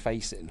kicking your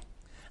face in.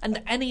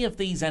 And any of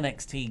these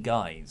NXT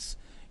guys,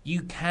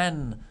 you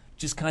can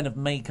just kind of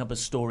make up a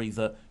story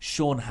that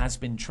Sean has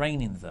been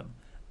training them,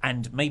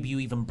 and maybe you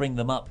even bring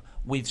them up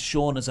with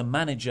Sean as a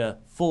manager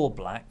for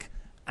Black,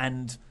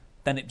 and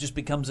then it just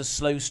becomes a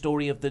slow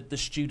story of the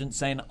student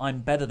saying, I'm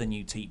better than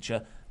you,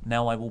 teacher,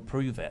 now I will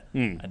prove it.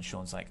 And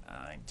Sean's like,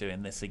 I'm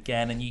doing this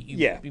again, and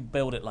you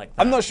build it like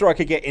that. I'm not sure I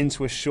could get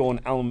into a Sean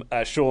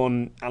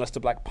Aleister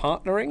Black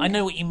partnering. I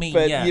know what you mean,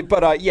 but,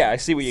 yeah. I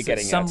see what you're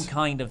getting some at. Some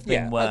kind of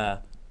thing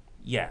where,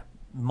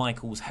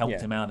 Michaels helped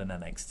him out in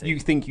NXT. You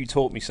think you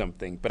taught me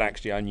something, but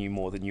actually I knew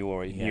more than you,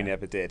 or you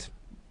never did.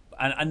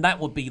 And that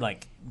would be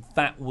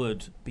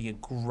a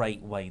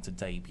great way to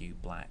debut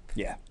Black.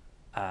 Yeah.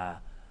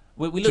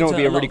 We looked at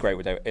be a really great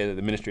way,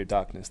 the Ministry of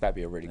Darkness. That'd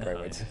be a really great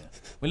way. To...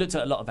 We looked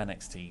at a lot of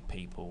NXT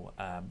people,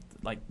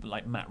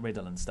 like Matt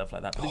Riddle and stuff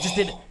like that. But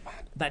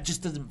that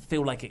just doesn't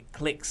feel like it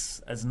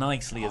clicks as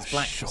nicely as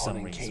Black for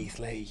some reason. Keith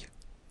Lee.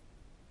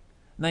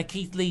 No,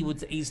 Keith Lee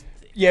would.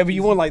 Yeah, but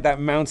you want like that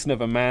mountain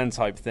of a man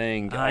type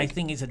thing. I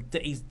think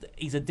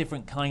he's a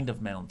different kind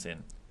of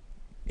mountain.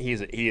 He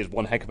is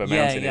one heck of a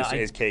mountain.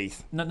 Is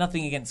Keith.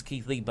 Nothing against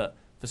Keith Lee, but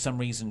for some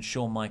reason,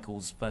 Shawn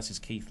Michaels versus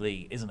Keith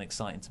Lee isn't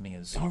exciting to me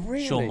as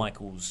Shawn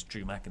Michaels,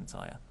 Drew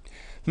McIntyre.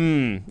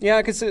 Yeah,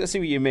 I can see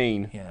what you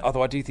mean. Yeah.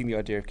 Although I do think the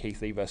idea of Keith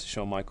Lee versus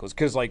Shawn Michaels,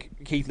 because like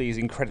Keith Lee is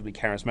incredibly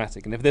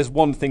charismatic, and if there's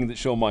one thing that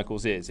Shawn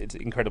Michaels is, it's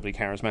incredibly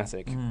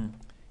charismatic.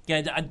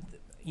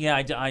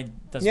 No,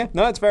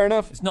 that's fair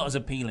enough. It's not as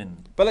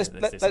appealing. But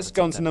let's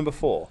go on to number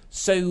 4.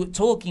 So,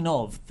 talking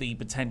of the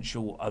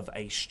potential of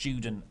a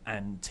student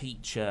and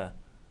teacher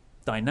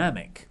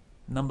dynamic,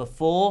 Number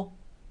 4,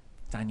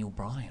 Daniel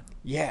Bryan.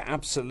 Yeah,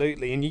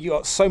 absolutely. And you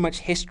got so much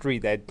history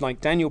there.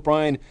 Like Daniel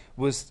Bryan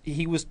was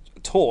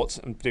taught,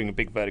 I'm doing a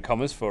big inverted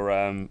commas for,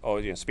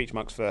 speech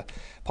marks for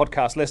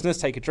podcast listeners,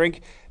 take a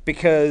drink,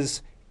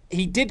 because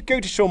he did go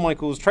to Shawn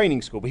Michaels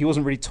training school, but he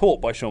wasn't really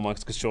taught by Shawn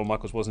Michaels because Shawn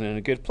Michaels wasn't in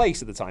a good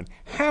place at the time.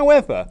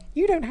 However,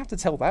 you don't have to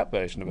tell that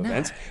version of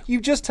events.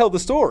 You just tell the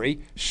story,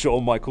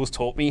 Shawn Michaels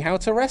taught me how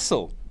to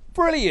wrestle.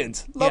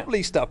 Brilliant.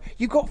 Lovely stuff.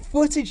 You've got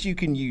footage you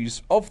can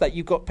use of that.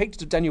 You've got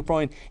pictures of Daniel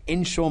Bryan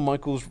in Shawn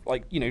Michaels,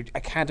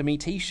 Academy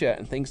t-shirt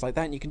and things like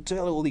that. And you can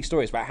tell all these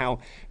stories about how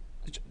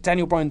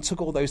Daniel Bryan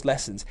took all those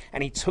lessons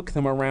and he took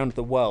them around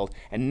the world.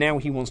 And now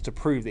he wants to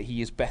prove that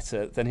he is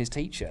better than his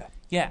teacher.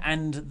 Yeah,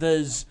 and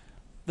there's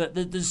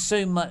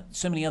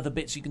so many other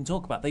bits you can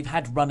talk about. They've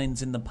had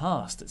run-ins in the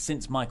past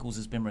since Michaels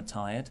has been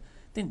retired.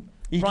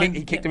 He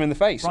kicked him in the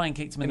face. Bryan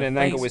kicked him in the face. In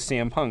an angle with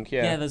CM Punk,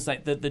 yeah. Yeah, there's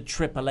like the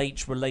Triple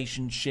H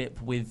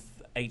relationship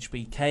with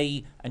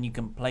HBK, and you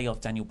can play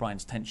off Daniel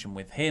Bryan's tension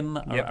with him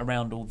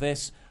around all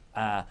this.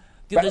 But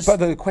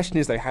the question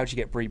is, though, how do you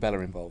get Brie Bella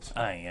involved?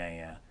 Oh,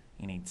 yeah.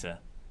 You need to...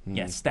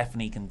 Yeah,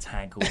 Stephanie can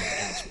tag all of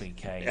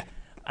HBK.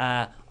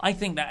 I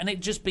think that... And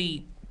it'd just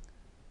be...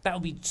 That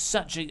would be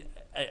such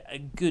a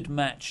good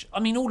match. I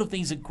mean, all of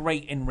these are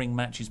great in-ring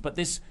matches, but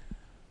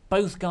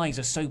both guys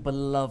are so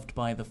beloved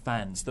by the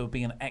fans. There would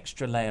be an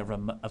extra layer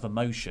of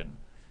emotion,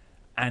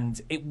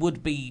 and it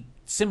would be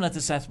similar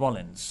to Seth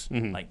Rollins.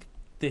 Like,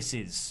 this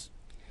is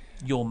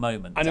your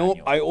moment, Daniel.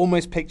 I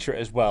almost picture it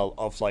as well,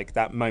 of like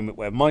that moment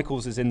where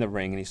Michaels is in the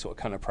ring and he's sort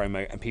of kind of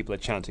promo, and people are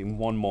chanting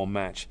one more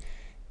match.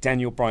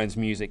 Daniel Bryan's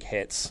music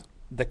hits,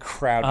 the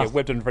crowd get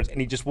whipped on,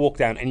 and he just walk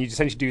down, and you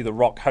essentially do the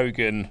Rock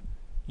Hogan.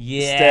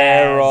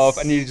 Stare off,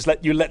 and you just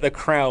let the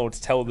crowd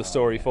tell the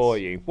story for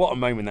you. What a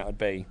moment that would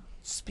be.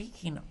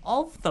 Speaking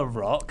of The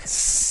Rock,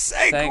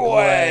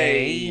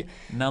 segue.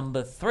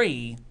 Number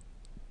 3,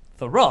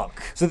 The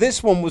Rock. So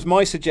this one was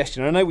my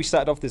suggestion. I know we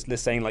started off this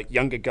list saying like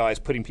younger guys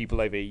putting people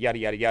over, yada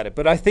yada yada.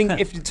 But I think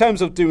if in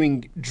terms of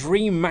doing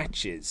dream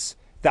matches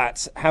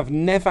that have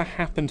never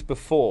happened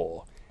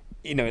before,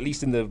 at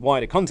least in the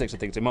wider context of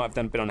things, they might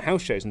have been on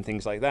house shows and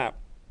things like that,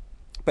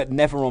 but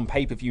never on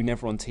pay-per-view,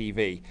 never on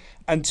TV.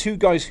 And two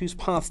guys whose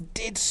paths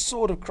did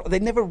sort of... They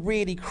never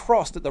really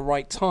crossed at the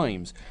right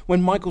times.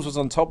 When Michaels was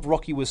on top,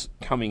 Rocky was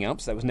coming up,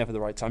 so that was never the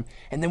right time.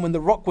 And then when The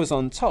Rock was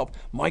on top,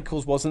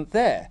 Michaels wasn't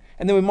there.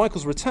 And then when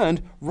Michaels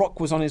returned, Rock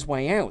was on his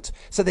way out.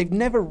 So they've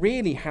never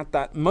really had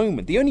that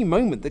moment. The only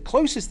moment, the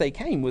closest they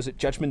came, was at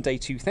Judgment Day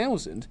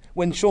 2000,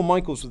 when Shawn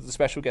Michaels was the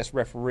special guest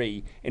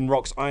referee in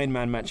Rock's Iron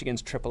Man match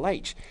against Triple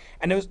H.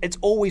 And it's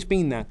always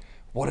been that...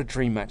 What a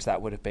dream match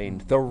that would have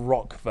been. The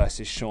Rock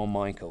versus Shawn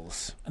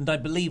Michaels. And I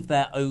believe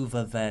they're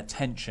over their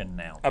tension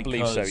now. I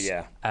believe so,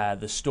 yeah.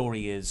 The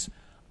story is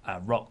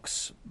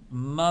Rock's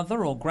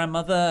mother or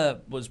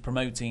grandmother was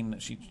promoting,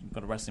 she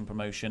got a wrestling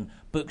promotion,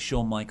 booked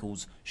Shawn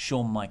Michaels.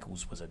 Shawn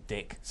Michaels was a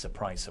dick.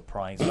 Surprise,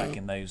 surprise, back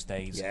in those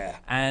days. Yeah.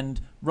 And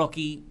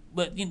Rocky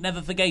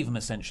never forgave him,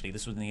 essentially.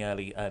 This was in the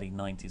early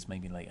 90s,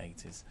 maybe late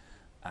 80s.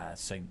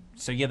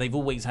 So yeah, they've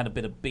always had a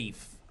bit of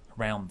beef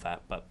around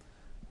that, but...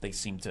 They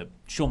seem to...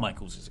 Shawn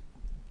Michaels is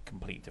a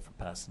completely different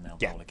person now,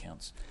 by all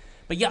accounts.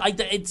 But yeah,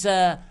 it's...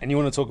 And you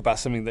want to talk about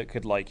something that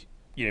could,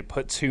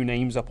 put two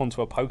names up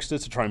onto a poster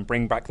to try and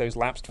bring back those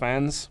lapsed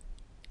fans?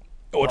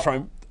 Or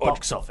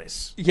box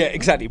office. Yeah,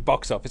 exactly,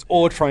 box office.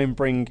 Or try and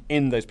bring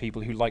in those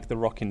people who like The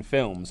Rock in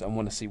films and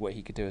want to see what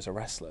he could do as a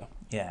wrestler.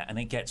 Yeah, and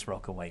it gets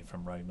Rock away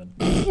from Roman.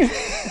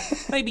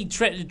 Maybe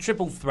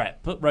triple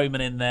threat. Put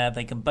Roman in there.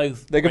 They can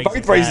both...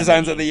 raise his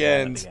hands at the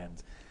end.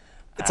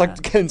 It's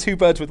like killing two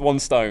birds with one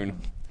stone.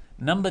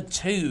 Number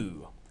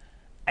 2,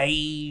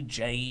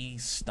 AJ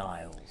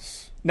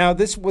Styles. Now,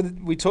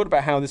 we talked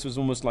about how this was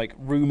almost like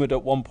rumoured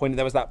at one point.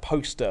 There was that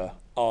poster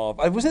of...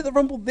 Was it the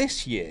Rumble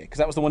this year? Because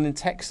that was the one in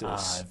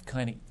Texas.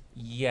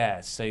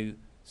 Yeah, so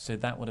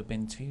that would have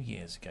been 2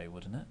 years ago,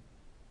 wouldn't it?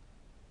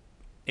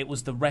 It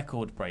was the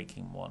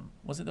record-breaking one.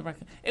 Was it the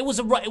record? It was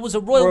a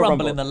Royal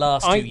Rumble in the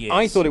last 2 years.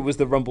 I thought it was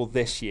the Rumble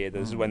this year.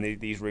 This is when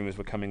these rumours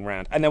were coming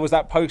around. And there was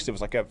that poster. It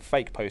was like a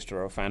fake poster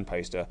or a fan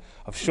poster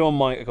of Shawn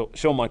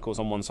Michaels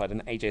on one side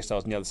and AJ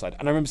Styles on the other side.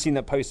 And I remember seeing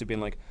that poster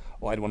being like,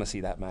 oh, I'd want to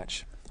see that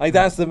match.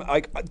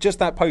 Just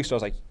that poster, I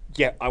was like,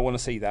 yeah, I want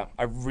to see that.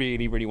 I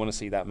really, really want to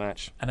see that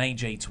match. And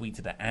AJ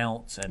tweeted it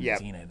out. And,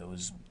 there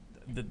was...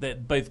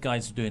 both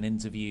guys were doing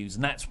interviews.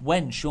 And that's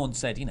when Shawn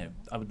said,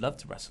 I would love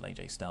to wrestle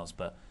AJ Styles,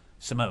 but...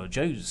 Samoa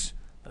Joe's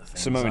the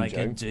things Samoan I Joe.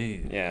 can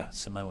do. Yeah.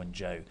 Samoan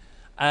Joe.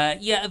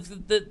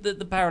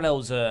 The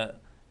parallels are...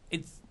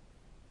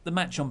 The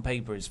match on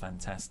paper is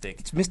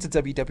fantastic. It's Mr.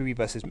 WWE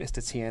versus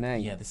Mr.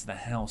 TNA. Yeah, this is the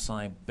house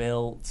I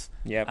built.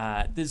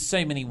 Yep. There's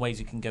so many ways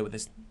you can go with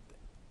this.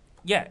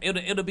 Yeah,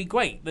 it'll be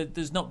great.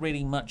 There's not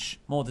really much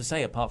more to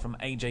say apart from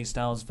AJ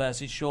Styles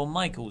versus Shawn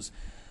Michaels.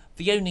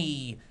 The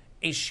only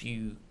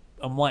issue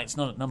and why it's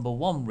not at number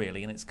 1,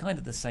 really, and it's kind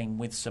of the same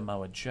with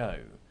Samoa Joe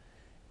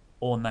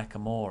or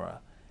Nakamura,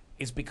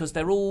 is because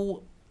they're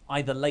all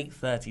either late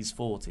 30s,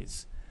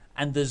 40s.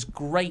 And as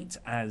great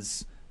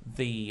as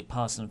the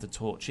passing of the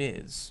torch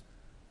is,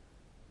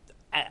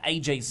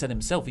 AJ said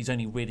himself he's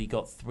only really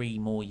got 3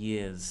 more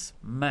years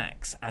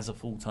max as a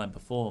full-time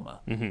performer.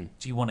 Do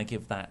you want to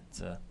give that...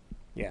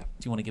 Do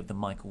you want to give the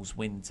Michaels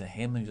win to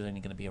him, who's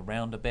only going to be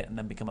around a bit, and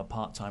then become a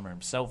part-timer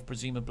himself,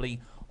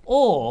 presumably?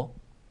 Or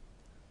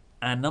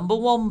our number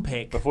 1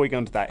 pick... Before we go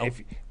into that,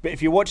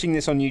 if you're watching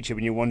this on YouTube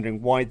and you're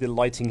wondering why the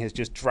lighting has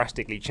just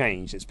drastically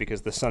changed, it's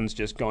because the sun's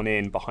just gone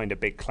in behind a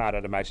big cloud,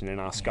 I'd imagine, in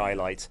our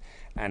skylight.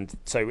 And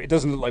so it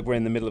doesn't look like we're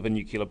in the middle of a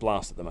nuclear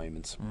blast at the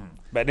moment.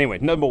 But anyway,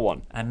 number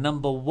 1. And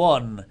number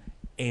 1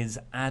 is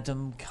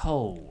Adam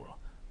Cole.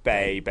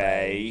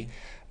 Baby.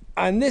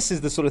 And this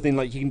is the sort of thing,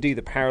 like, you can do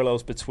the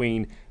parallels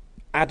between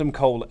Adam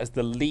Cole as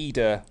the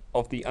leader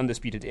of the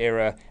Undisputed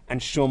Era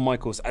and Shawn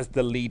Michaels as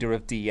the leader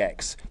of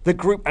DX. The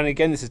group, and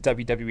again, this is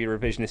WWE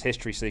revisionist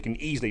history, so you can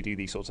easily do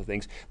these sorts of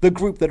things. The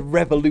group that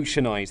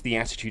revolutionized the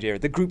Attitude Era,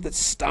 the group that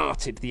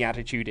started the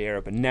Attitude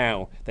Era, but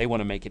now they want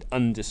to make it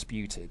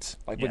undisputed.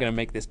 Like, we're going to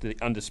make this the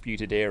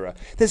Undisputed Era.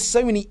 There's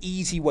so many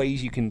easy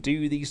ways you can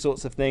do these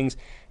sorts of things.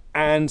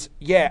 And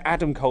yeah,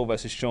 Adam Cole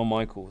versus Shawn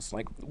Michaels,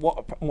 like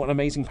what an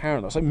amazing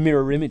parallel! It's like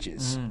mirror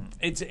images.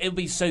 It'll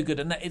be so good,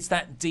 and it's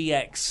that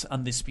DX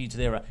Undisputed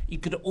Era. You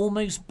could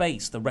almost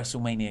base the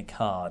WrestleMania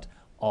card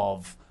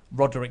of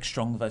Roderick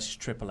Strong versus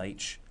Triple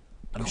H.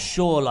 I'm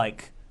sure,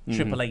 like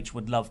Triple H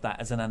would love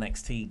that as an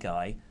NXT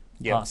guy,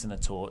 passing a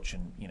torch,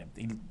 and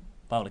he,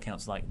 by all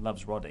accounts, like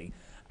loves Roddy.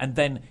 And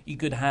then you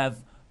could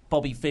have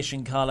Bobby Fish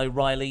and Kyle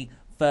O'Reilly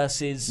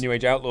versus New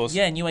Age Outlaws.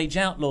 Yeah, New Age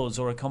Outlaws,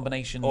 or a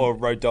combination. Or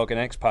Road Dogg and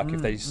X-Pac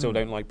if they still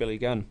don't like Billy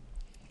Gunn.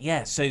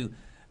 Yeah, so,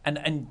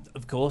 and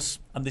of course,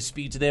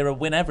 Undisputed Era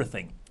win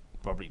everything.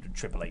 Probably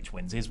Triple H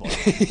wins his one.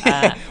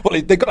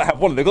 Well, they've got to have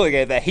one. They've got to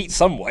get their heat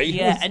some way.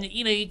 Yeah, and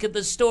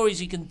the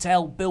stories you can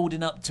tell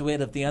building up to it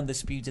of the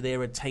Undisputed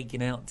Era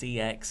taking out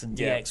DX, and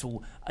DX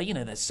will,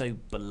 they're so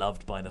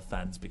beloved by the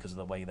fans because of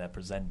the way they're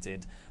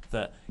presented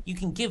that you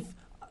can give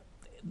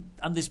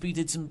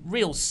Undisputed some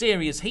real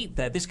serious heat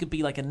there. This could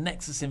be like a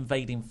Nexus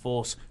invading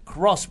force,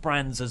 cross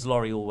brands, as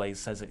Laurie always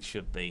says it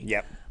should be.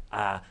 Yep.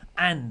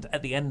 And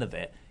at the end of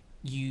it,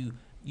 you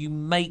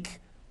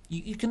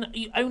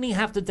only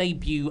have to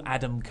debut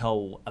Adam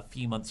Cole a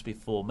few months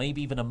before,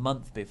 maybe even a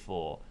month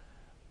before,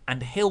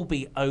 and he'll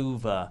be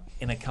over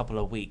in a couple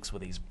of weeks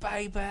with his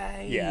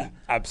baby. Yeah,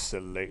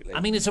 absolutely. I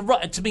mean,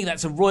 to me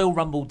that's a Royal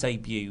Rumble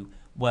debut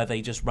where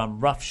they just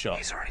run roughshod.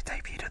 He's already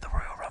debuted at the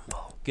Royal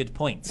Rumble. Good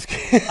point.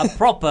 A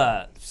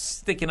proper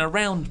sticking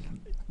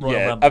around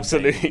Royal Rumble.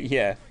 Absolutely,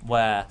 yeah.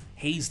 Where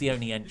he's the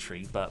only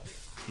entry, but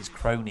his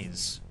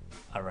cronies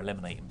are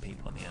eliminating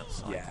people on the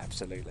outside. Yeah,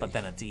 absolutely. But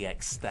then a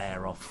DX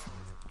stare off.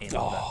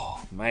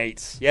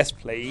 Mate. Yes,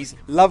 please.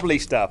 Lovely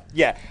stuff.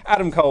 Yeah,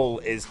 Adam Cole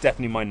is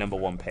definitely my number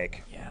 1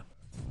 pick. Yeah.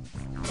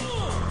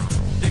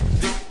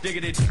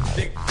 Diggity dog.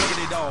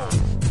 Diggity dog.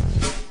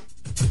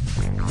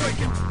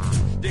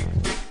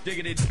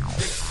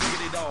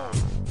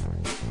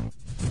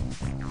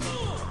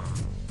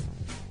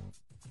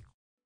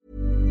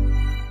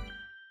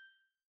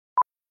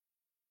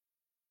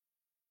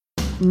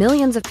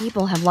 Millions of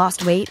people have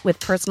lost weight with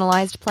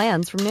personalized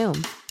plans from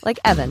Noom. Like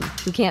Evan,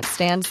 who can't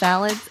stand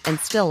salads and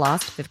still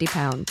lost 50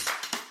 pounds.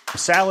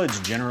 Salads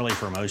generally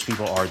for most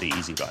people are the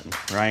easy button,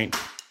 right?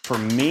 For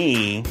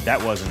me,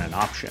 that wasn't an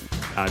option.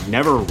 I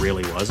never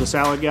really was a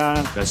salad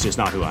guy. That's just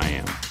not who I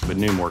am. But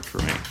Noom worked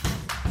for me.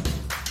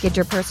 Get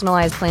your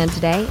personalized plan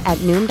today at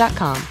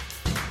Noom.com.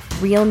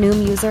 Real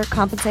Noom user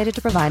compensated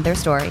to provide their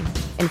story.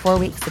 In 4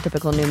 weeks, the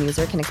typical Noom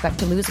user can expect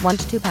to lose 1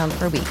 to 2 pounds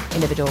per week.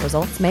 Individual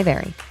results may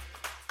vary.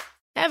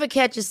 Ever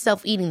catch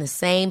yourself eating the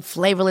same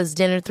flavorless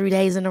dinner 3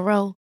 days in a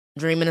row?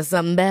 Dreaming of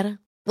something better?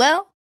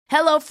 Well,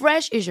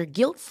 HelloFresh is your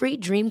guilt-free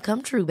dream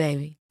come true,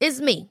 baby.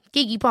 It's me,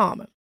 Keke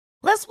Palmer.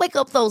 Let's wake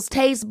up those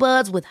taste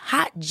buds with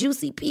hot,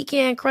 juicy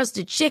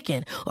pecan-crusted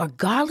chicken or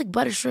garlic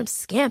butter shrimp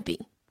scampi.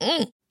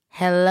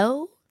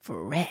 Hello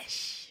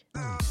Fresh.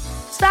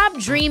 Stop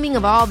dreaming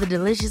of all the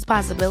delicious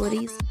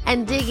possibilities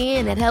and dig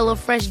in at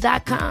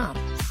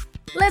HelloFresh.com.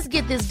 Let's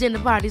get this dinner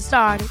party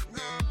started.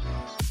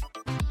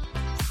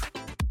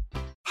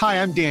 Hi,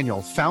 I'm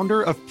Daniel,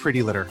 founder of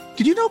Pretty Litter.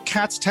 Did you know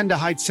cats tend to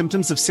hide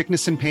symptoms of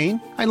sickness and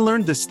pain? I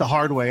learned this the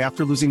hard way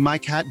after losing my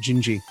cat,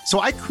 Gingy. So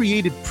I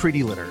created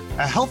Pretty Litter,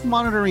 a health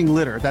monitoring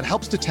litter that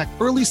helps detect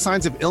early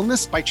signs of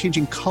illness by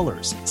changing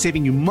colors,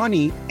 saving you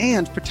money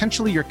and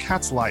potentially your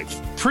cat's life.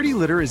 Pretty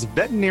Litter is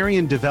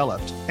veterinarian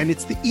developed, and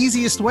it's the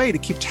easiest way to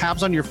keep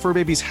tabs on your fur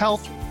baby's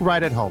health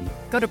right at home.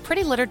 Go to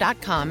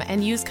prettylitter.com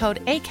and use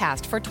code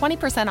ACAST for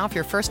 20% off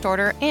your first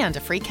order and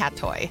a free cat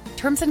toy.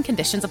 Terms and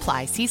conditions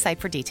apply. See site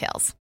for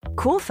details.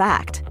 Cool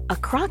fact, a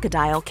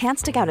crocodile can't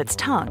stick out its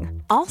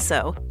tongue.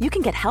 Also, you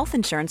can get health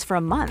insurance for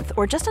a month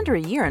or just under a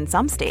year in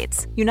some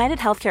states. United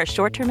Healthcare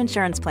short-term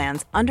insurance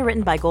plans,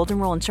 underwritten by Golden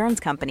Rule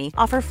Insurance Company,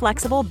 offer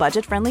flexible,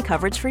 budget-friendly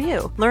coverage for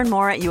you. Learn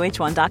more at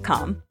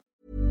uh1.com.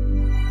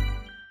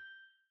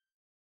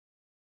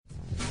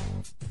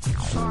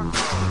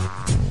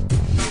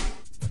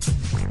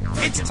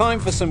 It's time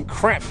for some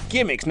crap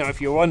gimmicks. Now,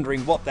 if you're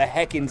wondering what the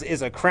heckins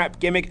is a crap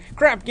gimmick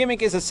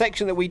is a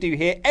section that we do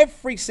here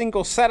every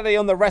single Saturday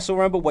on the Wrestle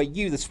Rumble where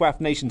you, the SWAF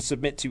Nation,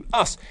 submit to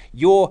us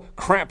your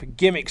crap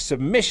gimmick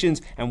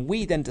submissions, and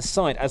we then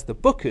decide as the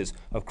bookers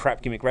of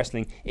Crap Gimmick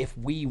Wrestling if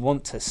we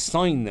want to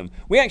sign them.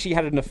 We actually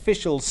had an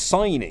official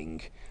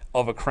signing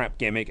of a crap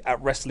gimmick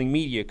at Wrestling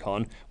Media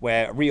Con,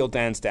 where Real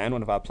Dan Stan,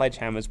 one of our pledge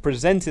hammers,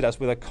 presented us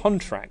with a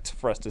contract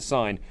for us to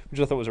sign, which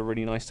I thought was a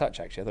really nice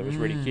touch, actually. I thought it was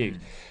really cute.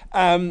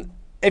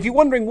 If you're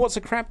wondering what's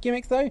a crap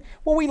gimmick, though,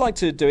 what we like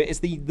to do it is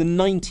the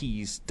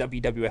 90s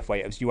WWF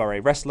way of you are a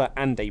wrestler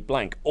and a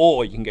blank,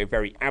 or you can go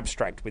very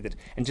abstract with it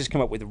and just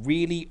come up with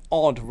really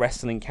odd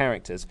wrestling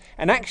characters.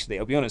 And actually,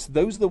 I'll be honest,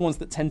 those are the ones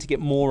that tend to get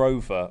more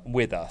over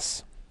with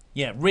us.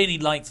 Yeah, really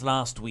liked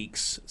last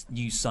week's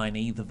new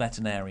signee, the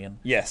veterinarian.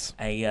 Yes.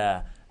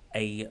 A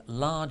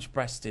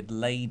large-breasted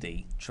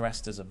lady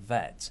dressed as a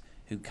vet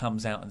who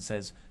comes out and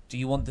says, "Do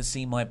you want to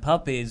see my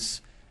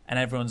puppies?" And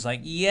everyone's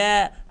like,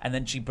 "Yeah." And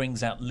then she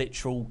brings out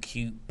literal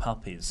cute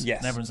puppies. Yes.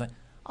 And everyone's like,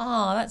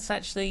 "Oh, that's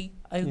actually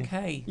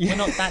okay. Yeah. We're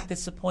not that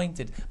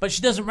disappointed." But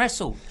she doesn't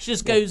wrestle. She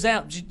just goes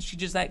out. She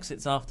just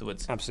exits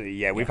afterwards. Absolutely,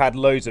 yeah. We've had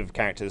loads of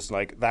characters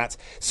like that.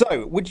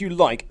 So, would you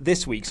like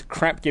this week's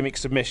crap gimmick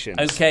submissions?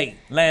 Okay,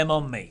 lay them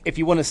on me. If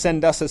you want to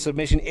send us a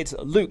submission, it's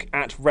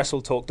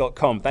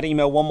luke@wrestletalk.com. That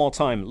email one more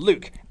time,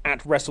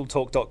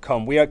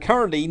 luke@wrestletalk.com. We are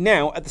currently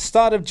now at the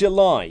start of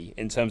July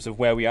in terms of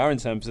where we are, in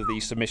terms of the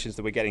submissions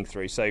that we're getting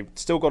through. So,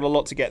 still got a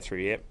lot to get through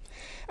here.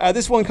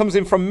 This one comes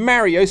in from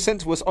Mario,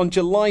 sent to us on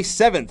July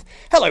 7th.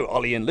 Hello,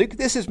 Ollie and Luke.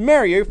 This is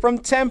Mario from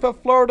Tampa,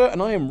 Florida,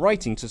 and I am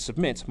writing to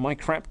submit my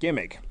crap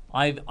gimmick.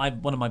 One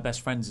of my best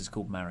friends is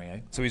called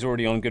Mario. So he's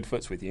already on good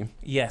foots with you?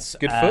 Yes.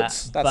 Good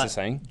foots? That's the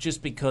saying.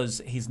 Just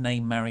because his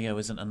name Mario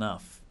isn't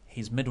enough,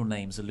 his middle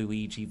name's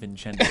Luigi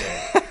Vincenzo.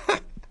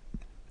 I've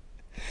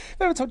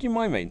never told you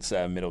my mate's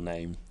middle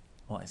name.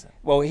 What is it?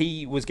 Well,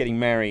 he was getting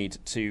married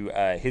to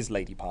his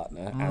lady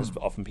partner, as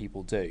often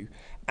people do,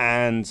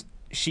 and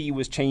she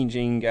was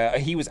changing,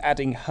 he was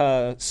adding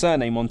her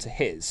surname onto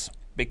his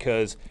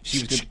because she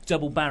was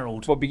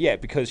double-barreled. Well, yeah,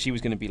 because she was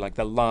going to be like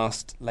the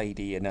last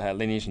lady in her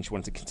lineage and she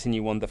wanted to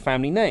continue on the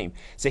family name.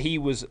 So he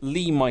was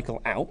Lee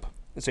Michael Alp,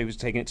 so he was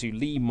taking it to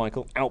Lee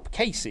Michael Alp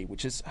Casey,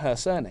 which is her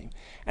surname.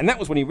 And that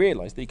was when he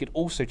realised that he could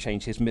also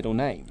change his middle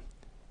name.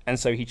 And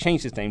so he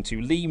changed his name to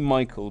Lee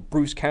Michael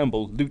Bruce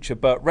Campbell Lucha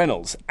Burt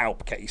Reynolds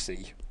Alp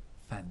Casey.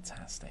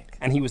 Fantastic.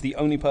 And he was the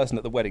only person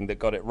at the wedding that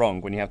got it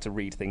wrong when you have to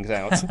read things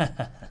out.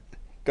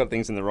 Got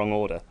things in the wrong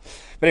order.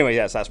 But anyway,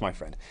 yes, that's my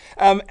friend.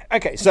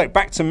 Okay, so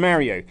back to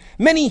Mario.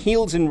 Many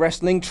heels in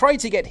wrestling try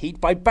to get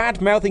heat by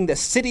bad-mouthing the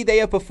city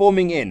they are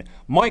performing in.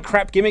 My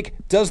crap gimmick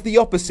does the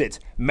opposite.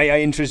 May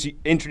I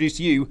introduce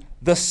you,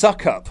 the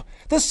Suck-Up.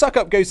 The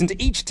Suck-Up goes into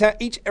each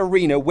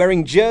arena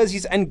wearing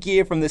jerseys and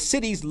gear from the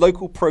city's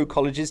local pro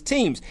colleges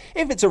teams.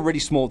 If it's a really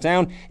small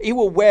town,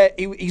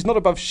 he's not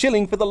above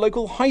shilling for the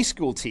local high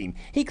school team.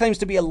 He claims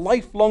to be a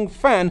lifelong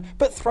fan,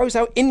 but throws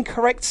out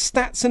incorrect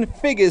stats and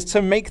figures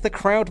to make the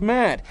crowd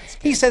mad.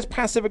 He says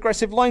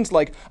passive-aggressive lines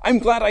like, "I'm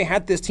glad I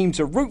had this team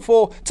to root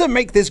for to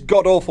make this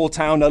god-awful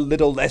town a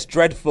little less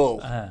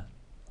dreadful."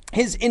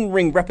 His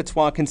in-ring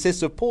repertoire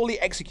consists of poorly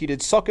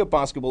executed soccer,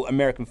 basketball,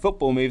 American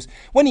football moves.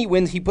 When he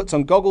wins, he puts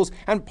on goggles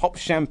and pops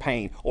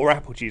champagne, or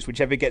apple juice,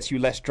 whichever gets you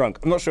less drunk.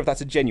 I'm not sure if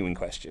that's a genuine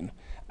question,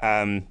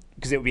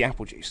 because it would be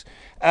apple juice.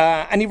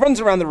 And he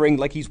runs around the ring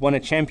like he's won a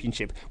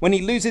championship. When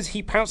he loses,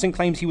 he pouts and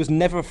claims he was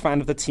never a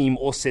fan of the team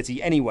or city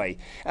anyway.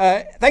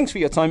 Thanks for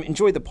your time.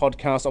 Enjoy the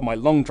podcast on my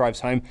long drives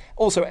home.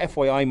 Also,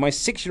 FYI, my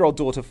 6-year-old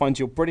daughter finds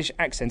your British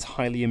accents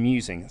highly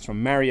amusing. That's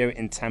from Mario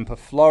in Tampa,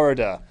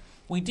 Florida.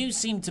 We do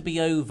seem to be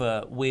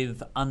over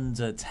with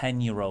under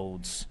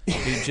 10-year-olds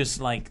who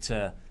just like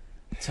to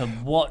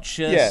watch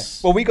us. Yeah.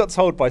 Well, we got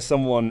told by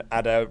someone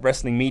at a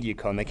Wrestling Media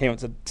Con, they came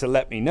up to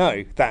let me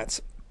know that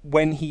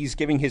when he's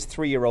giving his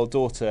 3-year-old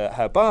daughter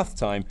her bath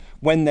time,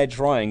 when they're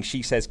drying,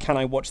 she says, "Can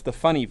I watch the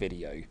funny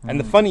video?" And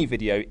the funny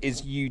video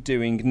is you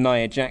doing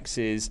Nia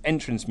Jax's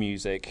entrance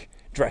music,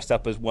 dressed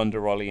up as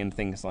Wonder Ollie and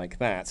things like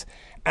that.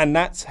 And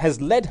that has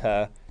led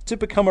her to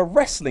become a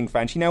wrestling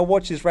fan. She now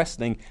watches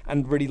wrestling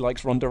and really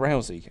likes Ronda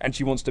Rousey, and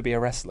she wants to be a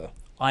wrestler.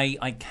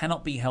 I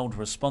cannot be held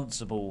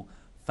responsible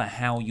for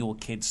how your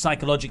kid,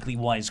 psychologically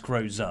wise,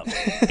 grows up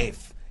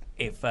if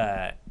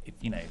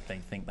you know they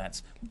think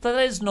that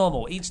is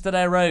normal. Each to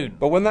their own.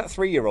 But when that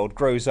 3-year-old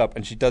grows up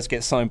and she does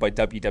get signed by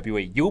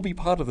WWE, you'll be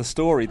part of the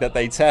story that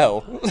they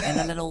tell.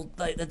 And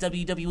the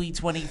WWE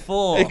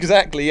 24.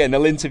 Exactly, yeah, and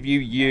they'll interview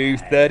you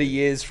 30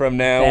 years from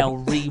now. They'll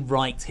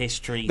rewrite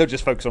history. They'll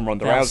just focus on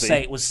Ronda They'll Rousey.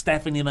 say it was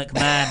Stephanie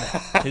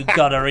McMahon who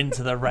got her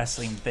into the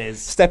wrestling biz.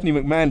 Stephanie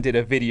McMahon did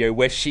a video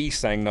where she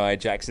sang Nia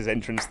Jax's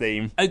entrance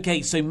theme.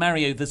 Okay, so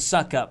Mario, the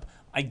Suck-Up,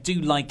 I do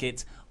like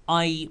it.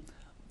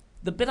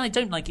 The bit I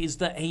don't like is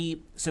that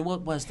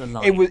where's the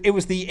line? It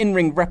was the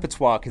in-ring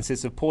repertoire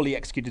consists of poorly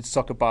executed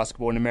soccer,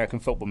 basketball, and American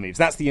football moves.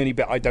 That's the only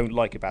bit I don't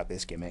like about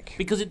this gimmick.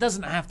 Because it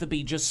doesn't have to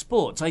be just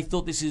sports. I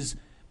thought this is...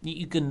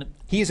 You can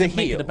He's a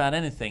make heel. it about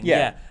anything.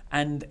 Yeah.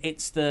 And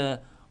it's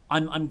the...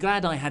 I'm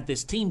glad I had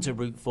this team to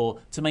root for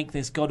to make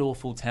this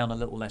god-awful town a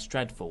little less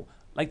dreadful.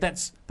 But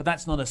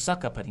that's not a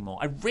suck-up anymore.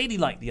 I really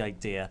like the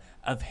idea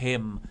of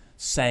him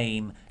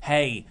saying,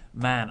 hey,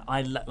 man,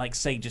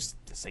 say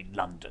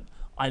London.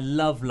 I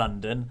love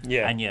London.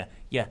 Yeah. And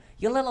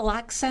your little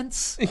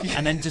accents.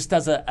 And then just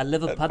does a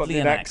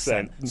Liverpudlian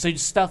accent. So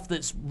stuff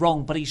that's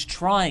wrong, but he's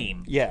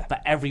trying. Yeah.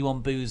 But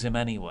everyone boos him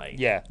anyway.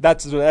 Yeah,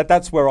 that's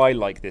where I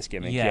like this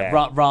gimmick. Yeah.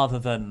 Rather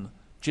than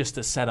just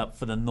a setup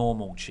for the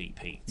normal cheap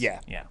heat.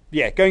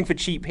 Yeah, going for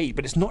cheap heat,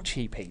 but it's not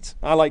cheap heat.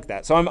 I like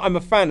that. So I'm a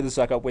fan of the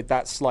suck-up with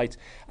that slight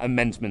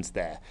amendment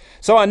there.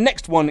 So our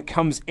next one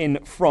comes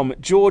in from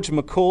George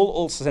McCall,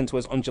 also sent to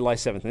us on July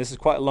 7th. And this is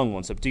quite a long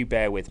one, so do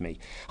bear with me.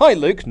 Hi,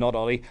 Luke, not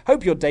Ollie.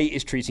 Hope your day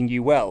is treating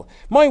you well.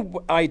 My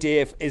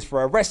idea is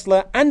for a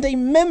wrestler and a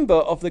member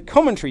of the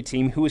commentary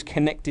team who is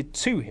connected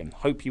to him.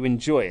 Hope you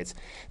enjoy it.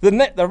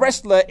 The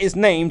wrestler is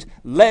named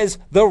Les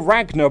the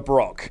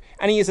Ragnarok,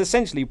 and he is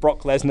essentially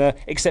Brock Lesnar,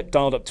 except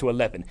dialed up to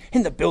 11.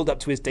 In the build-up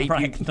to his debut...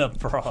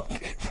 Ragnarok.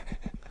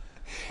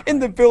 In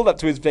the build-up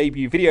to his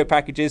debut video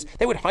packages,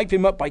 they would hype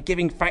him up by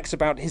giving facts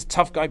about his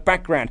tough guy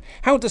background,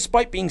 how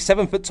despite being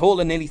 7 foot tall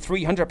and nearly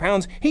 300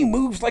 pounds, he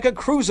moves like a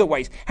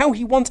cruiserweight, how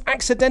he once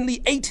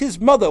accidentally ate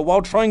his mother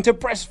while trying to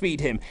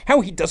breastfeed him,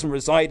 how he doesn't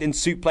reside in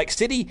Suplex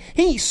City,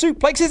 he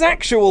suplexes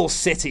actual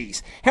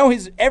cities, how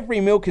his every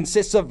meal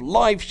consists of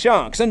live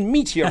sharks and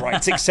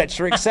meteorites,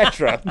 etc.,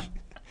 etc.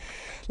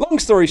 Long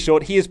story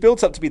short, he is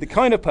built up to be the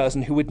kind of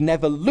person who would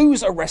never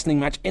lose a wrestling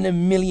match in a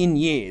million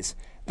years.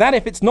 That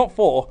if it's not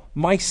for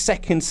my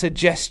second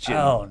suggestion.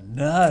 Oh,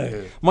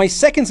 no. My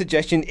second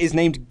suggestion is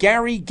named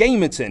Gary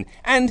Gamerton,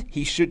 and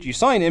he, should you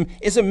sign him,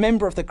 is a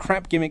member of the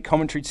Crap Gimmick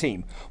commentary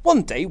team.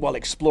 One day, while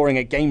exploring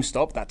a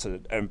GameStop, that's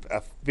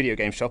a video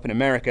game shop in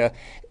America,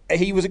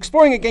 he was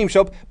exploring a game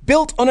shop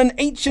built on an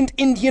ancient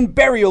Indian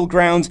burial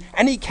ground,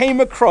 and he came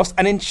across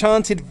an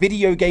enchanted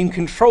video game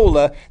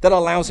controller that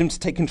allows him to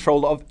take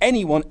control of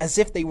anyone as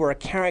if they were a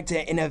character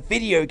in a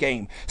video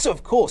game. So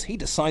of course he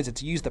decided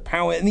to use the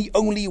power in the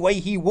only way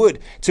he would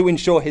to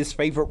ensure his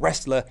favourite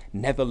wrestler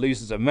never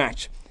loses a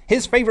match.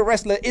 His favourite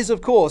wrestler is,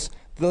 of course,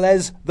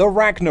 Les the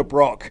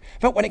Ragnarok.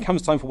 But when it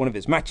comes time for one of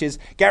his matches,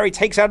 Gary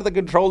takes out of the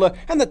controller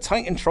and the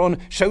Titantron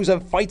shows a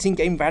fighting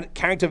game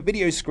character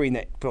video screen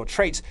that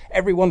portrays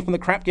everyone from the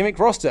Crap Gimmick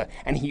roster,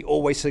 and he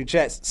always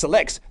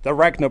selects the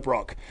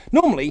Ragnarok.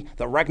 Normally,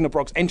 the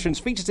Ragnarok's entrance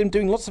features him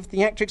doing lots of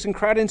theatrics and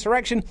crowd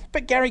interaction,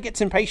 but Gary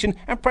gets impatient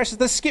and presses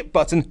the skip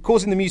button,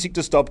 causing the music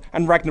to stop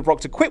and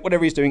Ragnarok to quit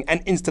whatever he's doing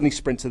and instantly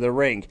sprint to the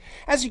ring.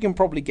 As you can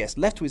probably guess,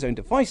 left to his own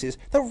devices,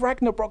 the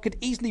Ragnarok could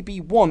easily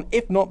be one,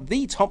 if not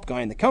the top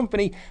guy in the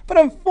company, but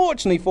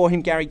unfortunately for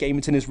him, Gary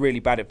Gamerton is really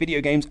bad at video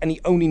games and he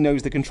only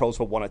knows the controls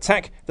for one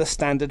attack, the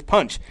standard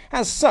punch.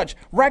 As such,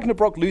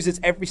 Ragnarok loses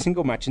every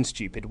single match in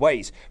stupid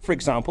ways. For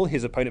example,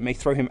 his opponent may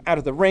throw him out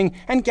of the ring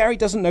and Gary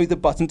doesn't know the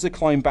button to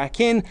climb back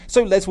in,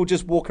 so Les will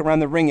just walk around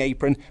the ring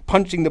apron,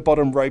 punching the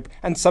bottom rope,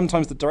 and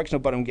sometimes the directional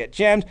button will get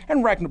jammed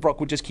and Ragnarok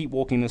will just keep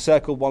walking in a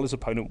circle while his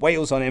opponent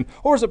wails on him,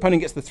 or his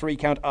opponent gets the 3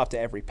 count after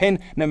every pin,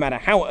 no matter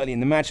how early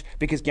in the match,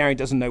 because Gary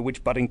doesn't know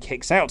which button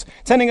kicks out,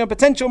 turning a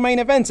potential main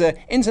eventer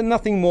into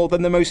nothing more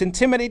than the most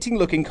intimidating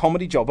looking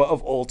comedy jobber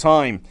of all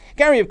time.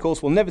 Gary, of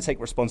course, will never take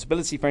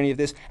responsibility for any of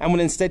this and will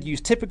instead use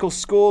typical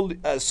sore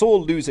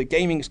loser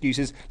gaming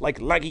excuses like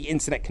laggy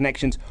internet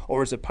connections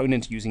or his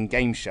opponent using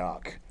Game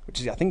Shark,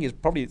 which is, I think,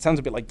 it sounds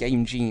a bit like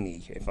Game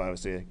Genie if I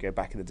was to go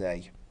back in the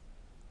day.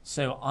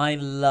 So I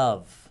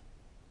love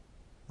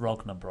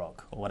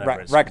Ragnarok, or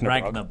whatever it's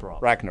Ragnarok. I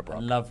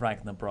love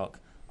Ragnarok.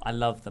 I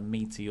love the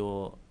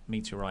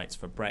meteorites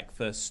for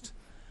breakfast.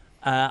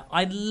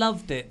 I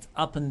loved it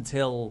up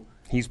until...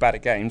 He's bad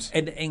at games.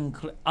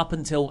 Up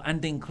until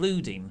and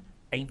including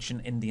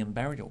ancient Indian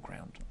burial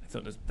ground. I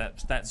thought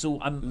that's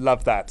all.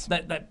 Love that.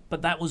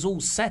 But that was all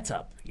set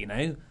up, you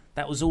know?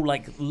 That was all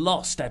like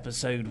Lost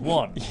episode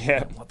 1.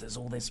 Yeah. What does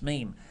all this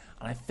mean?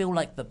 And I feel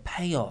like the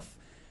payoff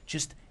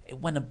it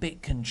went a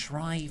bit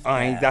contrived.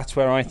 That's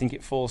where I think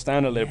it falls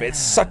down a little bit. It's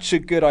such a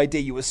good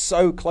idea. You were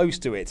so close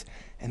to it.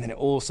 And then it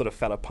all sort of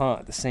fell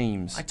apart at the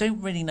seams. I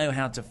don't really know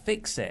how to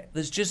fix it.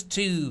 It's just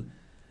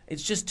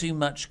too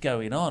much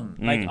going on.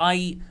 Like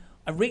I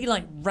really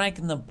like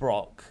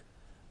Ragnarok,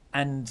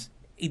 and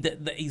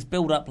he's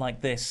built up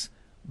like this,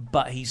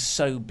 but he's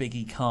so big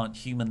he can't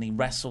humanly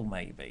wrestle,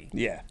 maybe.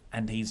 Yeah.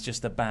 And he's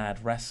just a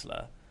bad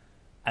wrestler,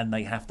 and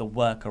they have to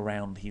work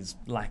around his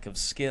lack of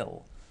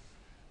skill.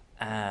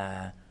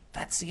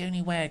 That's the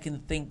only way I can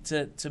think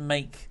to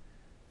make.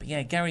 But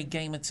yeah, Gary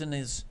Gamerton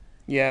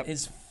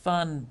is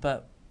fun,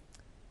 but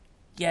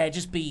yeah,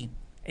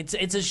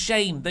 it's a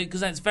shame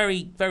because that's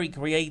very, very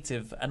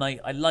creative, and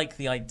I like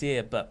the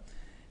idea, but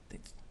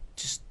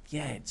it's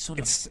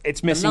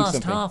missing the last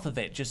something. Half of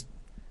it just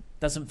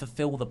doesn't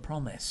fulfill the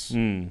promise.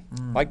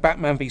 Like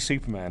Batman v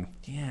Superman.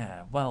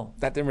 Yeah, well,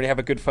 that didn't really have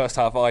a good first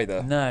half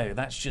either. No,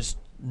 that's just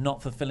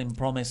not fulfilling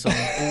promise on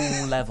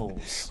all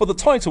levels. Well, the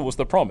title was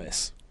The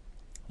Promise.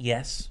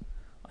 Yes,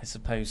 I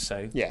suppose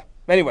so. Yeah.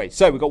 Anyway,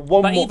 so we've got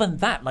one but more... even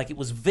that, like, it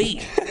was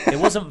V. It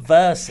wasn't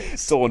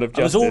versus. Dawn of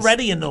Justice. I was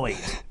already annoyed.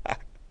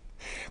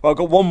 Well, I've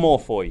got one more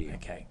for you.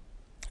 Okay.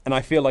 And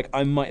I feel like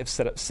I might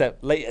have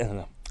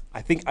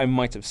I think I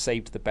might have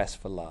saved the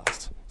best for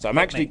last. So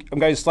I'm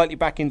going slightly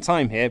back in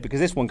time here because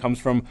this one comes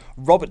from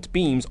Robert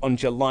Beams on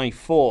July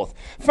 4th.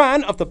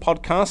 Fan of the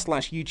podcast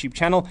 / YouTube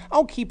channel,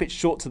 I'll keep it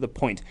short to the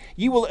point.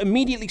 You will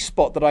immediately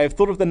spot that I have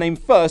thought of the name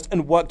first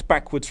and worked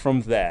backwards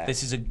from there.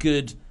 This is a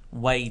good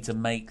way to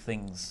make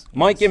things.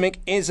 My gimmick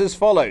is as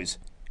follows.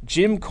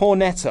 Jim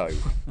Cornetto.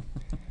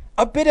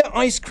 A bitter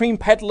ice cream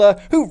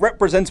peddler who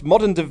represents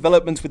modern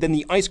developments within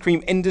the ice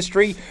cream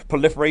industry,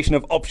 proliferation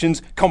of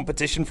options,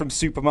 competition from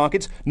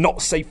supermarkets,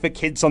 not safe for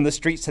kids on the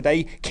streets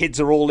today, kids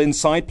are all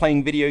inside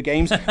playing video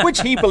games,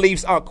 which he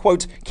believes are,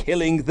 quote,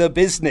 killing the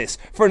business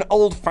for an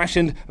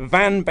old-fashioned,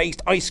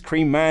 van-based ice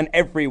cream man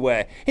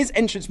everywhere. His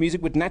entrance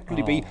music would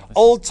naturally be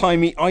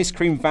old-timey ice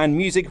cream van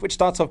music, which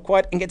starts off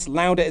quiet and gets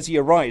louder as he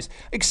arrives.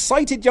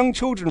 Excited young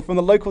children from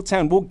the local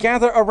town will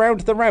gather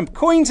around the ramp,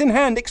 coins in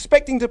hand,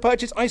 expecting to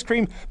purchase ice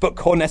cream, but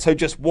Cornetto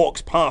just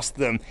walks past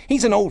them.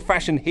 He's an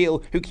old-fashioned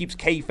heel who keeps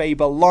kayfabe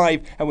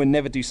alive and would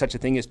never do such a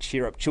thing as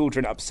cheer up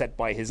children upset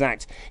by his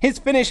act. His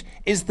finish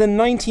is the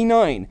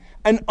 99,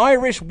 an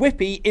Irish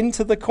whippy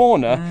into the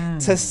corner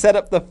to set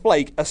up the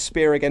flake, a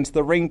spear against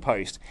the ring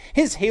post.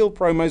 His heel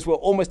promos were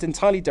almost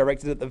entirely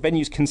directed at the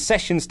venue's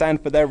concession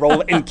stand for their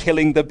role in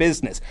killing the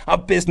business, a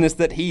business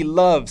that he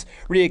loves.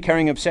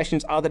 Reoccurring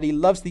obsessions are that he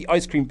loves the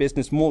ice cream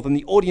business more than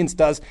the audience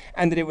does,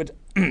 and that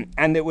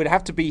it would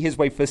have to be his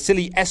way for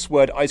silly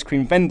S-word ice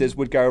cream vendors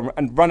would go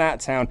and run out of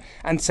town,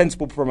 and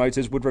sensible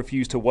promoters would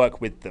refuse to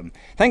work with them.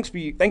 Thank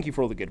you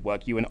for all the good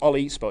work you and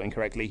Ollie, spelled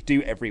incorrectly,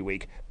 do every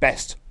week.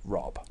 Best,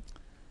 Rob.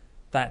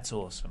 That's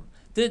awesome.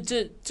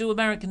 Do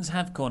Americans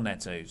have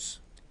cornettos?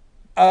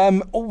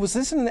 Was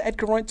this something that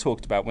Edgar Wright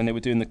talked about when they were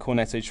doing the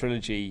Cornetto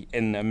trilogy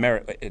in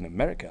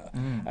America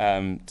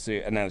to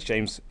announce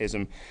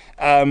Jamesism?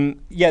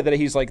 That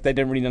he's like, they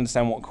don't really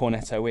understand what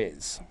Cornetto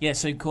is. Yeah,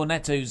 so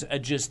cornettos are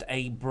just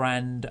a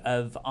brand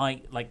of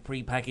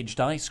pre-packaged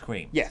ice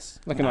cream. Yes,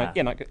 it's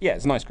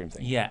an ice cream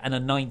thing. Yeah, and a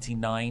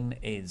 99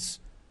 is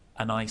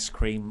an ice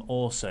cream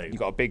also. You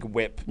got a big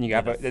whip, and you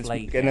have and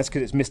that's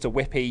because it's Mr.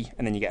 Whippy,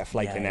 and then you get a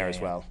flake in there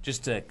as well.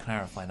 Just to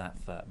clarify that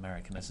for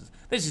American listeners,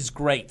 this is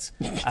great.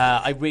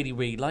 I really,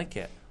 really like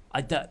it.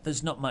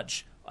 There's not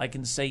much I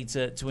can say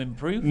to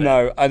improve it.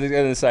 No, I was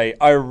going to say,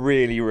 I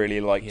really,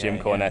 really like Jim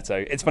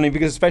Cornetto. Yeah. It's funny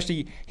because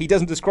especially he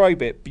doesn't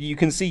describe it, but you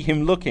can see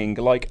him looking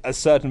like a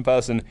certain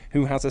person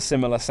who has a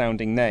similar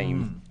sounding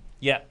name.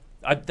 Yeah,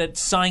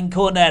 that's Sign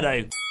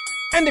Cornetto.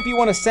 And if you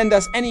want to send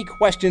us any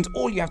questions,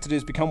 all you have to do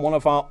is become one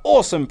of our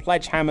awesome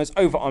pledge hammers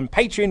over on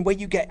Patreon, where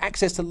you get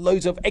access to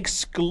loads of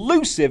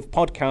exclusive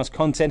podcast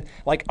content,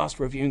 like us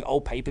reviewing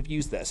old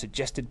pay-per-views that are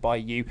suggested by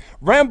you,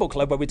 Ramble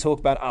Club, where we talk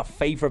about our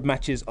favourite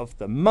matches of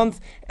the month,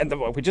 and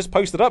we just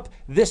posted up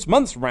this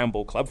month's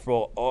Ramble Club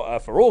for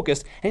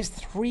August, and it's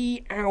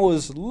 3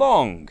 hours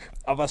long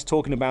of us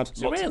talking about...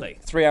 Really?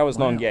 3 hours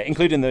long, yeah,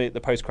 including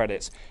the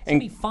post-credits. It's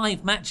only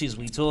 5 matches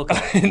we talk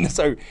about.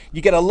 So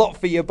you get a lot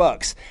for your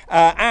bucks.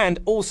 And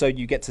also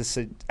you get to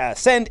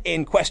send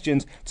in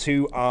questions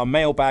to our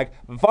mailbag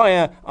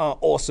via our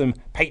awesome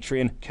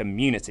Patreon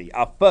community.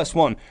 Our first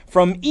one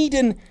from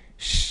Eden,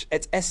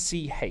 it's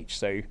SCH,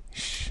 so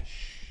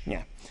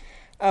yeah.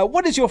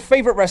 What is your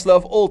favourite wrestler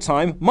of all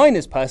time? Mine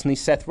is personally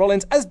Seth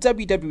Rollins, as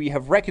WWE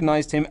have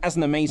recognised him as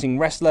an amazing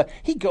wrestler.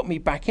 He got me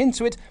back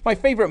into it. My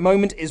favourite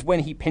moment is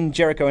when he pinned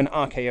Jericho and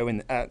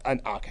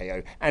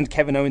RKO and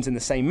Kevin Owens in the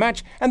same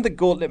match, and the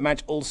Gauntlet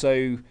match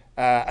also,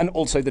 and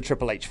also the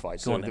Triple H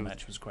fight. Gauntlet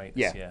match was great.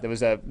 Yeah, there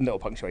was a little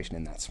punctuation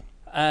in that.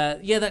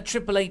 That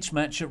Triple H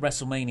match at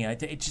WrestleMania,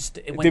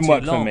 it went didn't too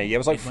work long. for me. It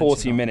was like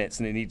 40 minutes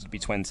and it needed to be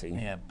 20.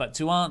 Yeah, but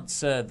to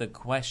answer the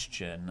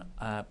question,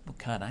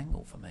 Kurt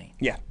Angle for me.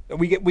 Yeah,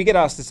 we get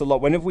asked this a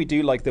lot. Whenever we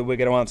do we're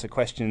going to answer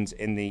questions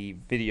in the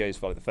videos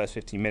for the first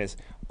 15 minutes,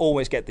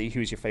 always get the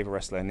who's your favourite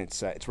wrestler, and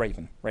it's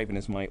Raven. Raven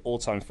is my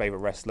all-time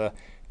favourite wrestler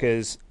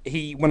because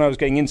when I was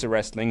getting into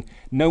wrestling,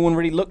 no one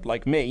really looked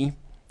like me.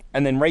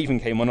 And then Raven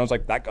came on, I was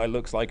like, that guy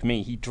looks like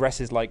me. He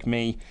dresses like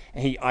me.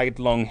 He had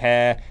long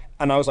hair.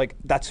 And I was like,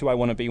 that's who I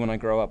want to be when I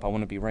grow up. I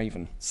want to be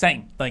Raven.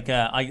 Same.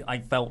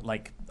 I felt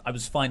like I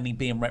was finally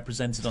being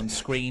represented on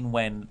screen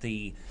when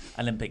the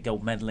Olympic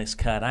gold medalist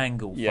Kurt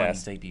Angle finally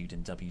debuted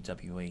in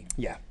WWE.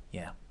 Yeah.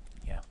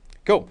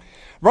 Cool.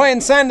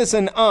 Ryan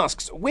Sanderson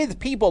asks, with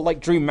people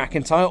like Drew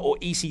McIntyre or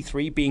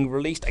EC3 being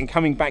released and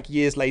coming back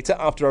years later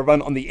after a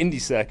run on the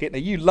indie circuit, now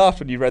you laughed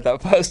when you read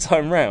that first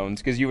time round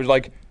because you were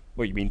like,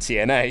 well, you mean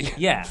TNA?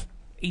 Yeah.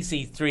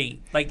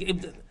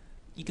 EC3,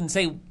 you can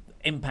say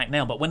Impact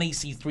now, but when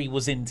EC3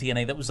 was in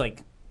TNA, that was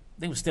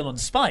they were still on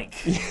Spike.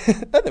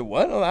 No, they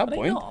weren't at that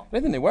point. I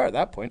don't think they were at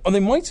that point. Oh, they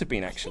might have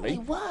been, actually. They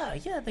were,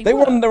 yeah. They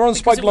were on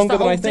Spike longer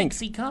than I think.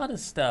 Dixie Carter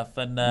stuff,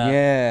 and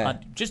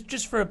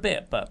just for a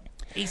bit, but...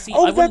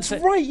 That's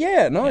right.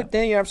 Yeah, no,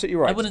 yeah, you're absolutely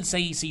right. I wouldn't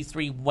say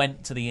EC3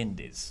 went to the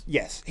Indies.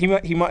 Yes, he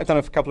might have done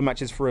a couple of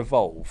matches for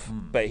Evolve,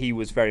 but he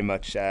was very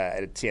much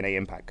a TNA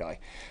Impact guy.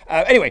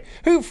 Anyway,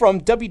 who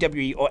from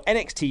WWE or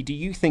NXT do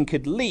you think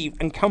could leave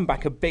and come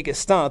back a bigger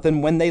star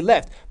than when they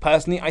left?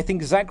 Personally, I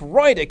think Zack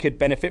Ryder could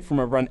benefit from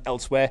a run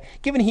elsewhere,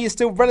 given he is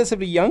still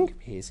relatively young.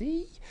 Is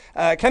he?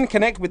 Can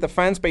connect with the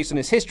fans based on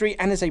his history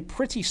and is a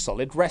pretty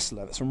solid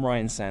wrestler. That's from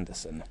Ryan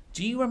Sanderson.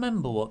 Do you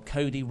remember what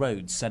Cody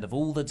Rhodes said of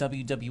all the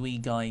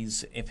WWE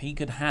guys, if he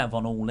could have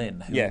on All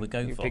In, who would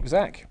go for? Pick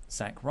Zack.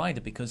 Zack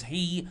Ryder, because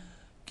he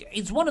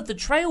is one of the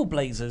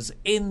trailblazers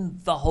in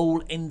the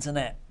whole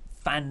internet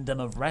fandom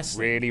of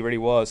wrestling. Really, really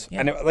was. Yeah,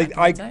 and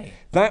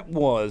that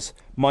was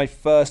my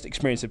first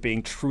experience of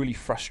being truly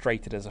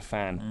frustrated as a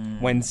fan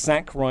when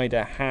Zack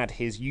Ryder had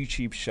his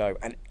YouTube show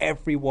and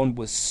everyone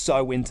was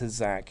so into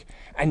Zack.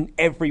 And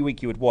every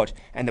week you would watch,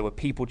 and there were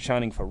people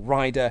chanting for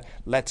Ryder,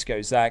 let's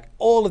go Zack.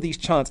 All of these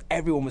chants,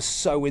 everyone was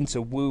so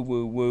into woo,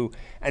 woo, woo.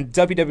 And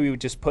WWE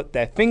would just put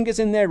their fingers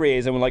in their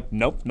ears and were like,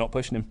 nope, not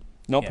pushing him.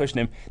 Not pushing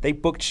him. They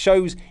booked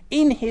shows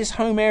in his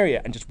home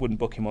area and just wouldn't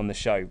book him on the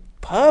show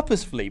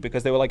purposefully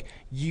because they were like,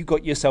 you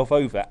got yourself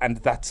over and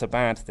that's a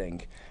bad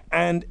thing.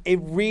 And it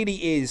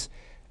really is,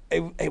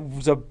 it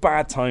was a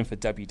bad time for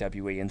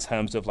WWE in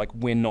terms of like,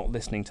 we're not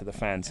listening to the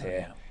fans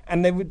here. Yeah.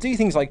 And they would do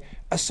things like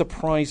a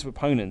surprise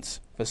opponent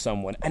for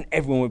someone and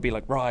everyone would be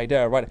like,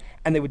 Ryder.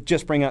 And they would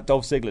just bring out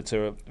Dolph Ziggler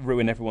to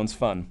ruin everyone's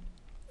fun.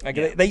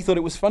 They thought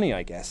it was funny,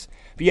 I guess.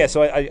 But yeah,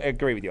 so I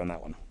agree with you on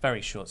that one. Very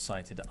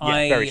short-sighted.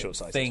 Yeah, very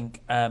short-sighted. I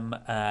think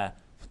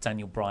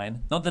Daniel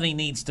Bryan, not that he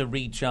needs to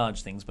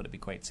recharge things, but it'd be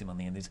great to see him on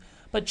the Indies.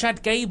 But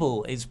Chad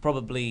Gable is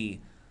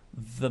probably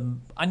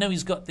I know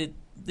he's got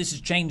this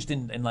has changed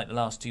in like the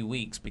last 2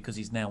 weeks because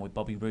he's now with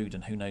Bobby Roode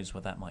and who knows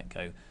where that might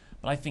go.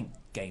 But I think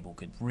Gable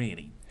could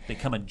really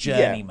become a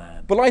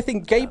journeyman. But I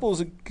think Gable's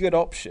a good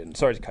option.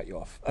 Sorry to cut you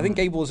off. I think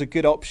Gable's a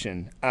good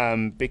option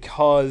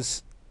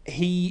because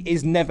he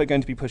is never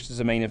going to be pushed as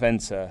a main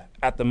eventer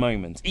at the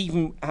moment.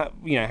 Even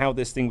how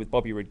this thing with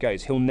Bobby Roode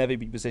goes, he'll never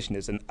be positioned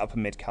as an upper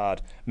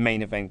mid-card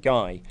main event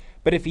guy.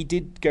 But if he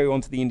did go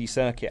onto the indie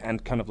circuit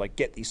and kind of like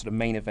get these sort of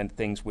main event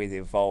things with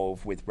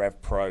Evolve, with Rev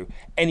Pro,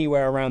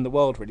 anywhere around the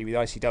world really, with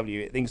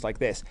ICW, things like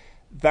this,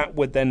 that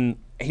would then,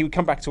 he would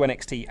come back to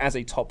NXT as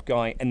a top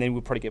guy and then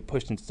would probably get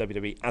pushed into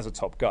WWE as a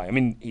top guy. I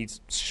mean, he's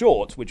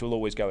short, which will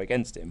always go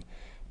against him,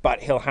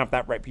 but he'll have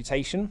that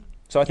reputation.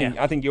 So I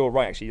think you're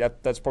right, actually.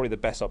 That's probably the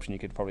best option you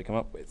could probably come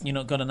up with. You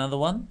not got another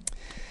one?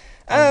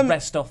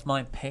 Rest off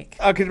my pick.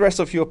 I could rest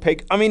off your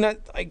pick. I mean,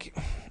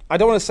 I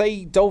don't want to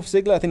say Dolph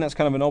Ziggler. I think that's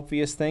kind of an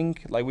obvious thing.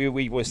 Like we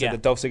always said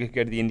that Dolph Ziggler could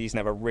go to the Indies and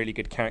have a really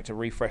good character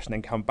refresh and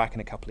then come back in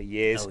a couple of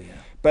years. Oh, yeah.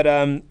 But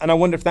and I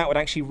wonder if that would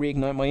actually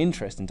reignite my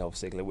interest in Dolph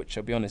Ziggler, which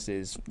I'll be honest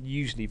is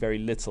usually very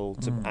little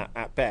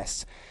at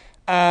best.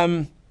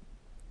 But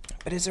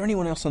is there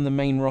anyone else on the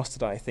main roster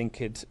that I think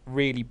could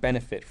really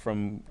benefit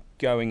from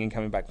going and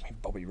coming back? I mean,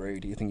 Bobby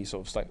Roode, do you think he's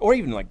sort of stuck? Or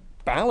even like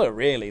Balor,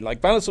 really.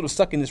 Like, Balor's sort of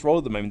stuck in this role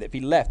at the moment that if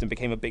he left and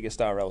became a bigger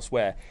star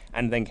elsewhere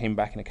and then came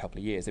back in a couple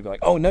of years, they'd be like,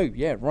 oh, no,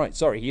 yeah, right,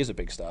 sorry, he is a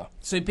big star.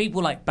 So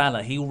people like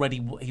Balor, he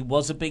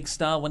was a big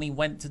star when he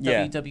went to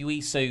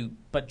WWE,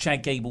 but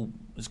Chad Gable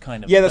was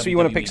kind of... Yeah, that's what you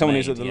want to pick someone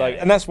who's at the low...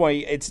 And that's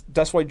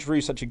why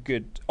Drew's such a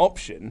good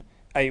option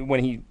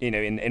when he,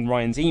 in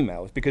Ryan's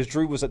emails, because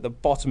Drew was at the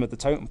bottom of the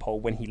totem pole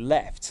when he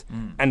left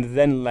and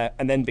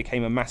then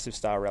became a massive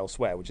star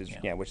elsewhere, which is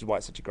why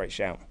it's such a great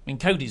shout. I mean,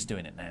 Cody's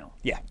doing it now.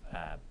 Yeah.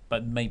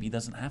 But maybe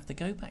doesn't have to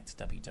go back to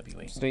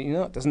WWE. Absolutely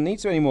not. Doesn't need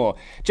to anymore.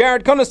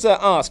 Jared Connister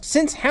asks,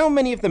 since how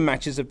many of the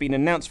matches have been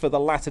announced for the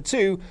latter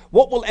two,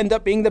 what will end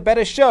up being the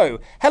better show?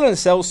 Hell in a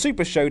Cell,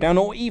 Super Showdown,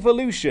 or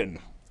Evolution?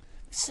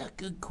 This is a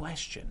good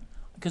question.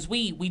 Because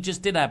we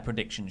just did our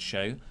prediction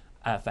show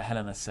for Hell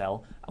in a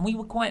Cell, and we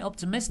were quite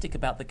optimistic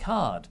about the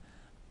card.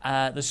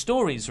 The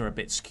stories are a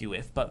bit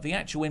skew-if, but the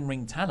actual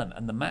in-ring talent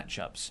and the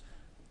matchups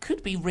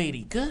could be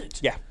really good.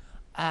 Yeah.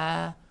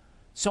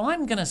 So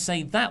I'm going to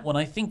say that one.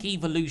 I think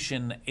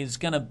Evolution is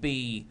going to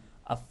be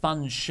a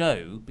fun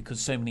show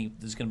because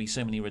there's going to be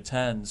so many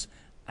returns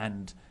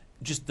and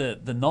just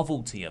the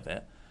novelty of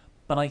it.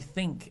 But I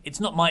think it's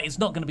not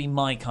going to be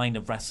my kind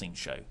of wrestling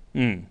show.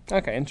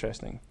 Okay,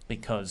 interesting.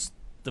 Because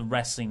the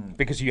wrestling...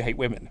 Because you hate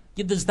women.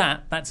 Yeah, there's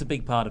that. That's a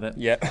big part of it.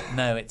 Yeah.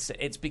 No,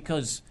 it's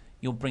because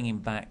you're bringing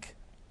back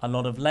a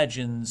lot of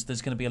legends.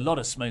 There's going to be a lot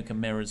of smoke and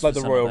mirrors. Like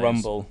for the some Royal of those.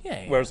 Rumble.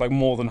 Yeah. Whereas like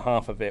more than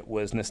half of it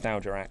was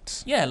nostalgia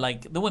acts. Yeah,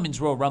 like the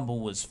Women's Royal Rumble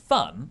was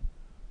fun,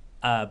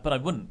 but I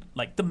wouldn't...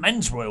 Like the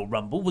Men's Royal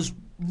Rumble was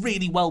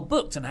really well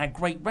booked and had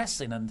great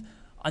wrestling, and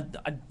I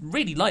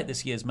really like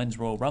this year's Men's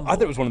Royal Rumble. I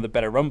thought it was one of the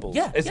better Rumbles.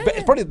 Yeah, it's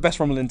probably the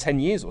best Rumble in 10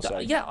 years or so.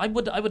 Yeah, I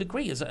would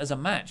agree as a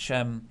match.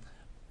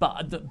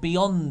 But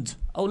beyond...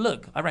 Oh,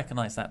 look, I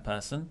recognise that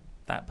person.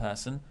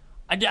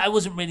 I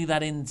wasn't really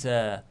that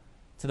into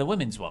the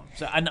women's one.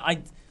 So,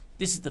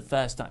 this is the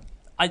first time.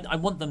 I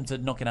want them to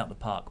knock it out the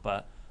park,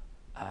 but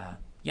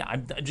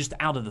I'm just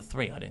out of the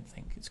three. I don't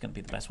think it's going to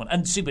be the best one.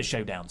 And Super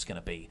Showdown's going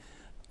to be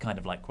kind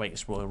of like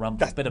Greatest Royal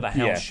Rumble, a bit of a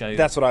house show.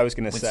 That's what I was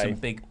going to with say. Some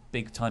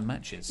big time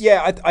matches.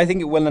 Yeah, I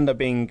think it will end up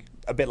being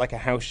a bit like a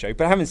house show.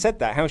 But having said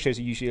that, house shows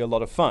are usually a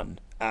lot of fun.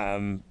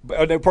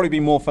 But they'll probably be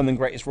more fun than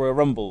Greatest Royal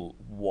Rumble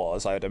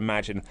was, I would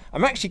imagine.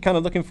 I'm actually kind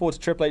of looking forward to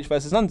Triple H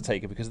versus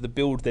Undertaker because the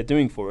build they're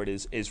doing for it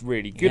is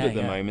really good at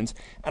the moment.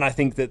 And I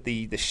think that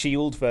the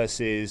Shield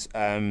versus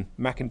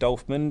Mac and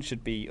Dolphman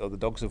should be, or the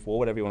Dogs of War,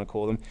 whatever you want to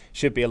call them,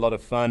 should be a lot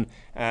of fun.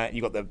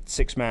 You've got the the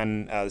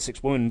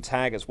 6-woman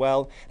tag as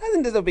well. I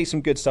think there'll be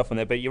some good stuff on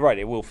there, but you're right,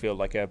 it will feel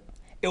like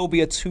it'll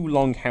be a too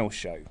long house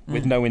show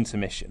with no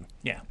intermission.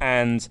 Yeah.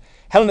 And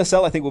Hell in a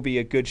Cell, I think, will be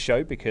a good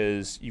show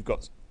because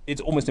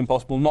it's almost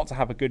impossible not to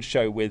have a good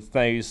show with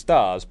those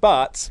stars.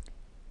 But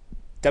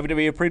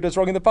WWE have proved us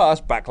wrong in the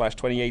past. Backlash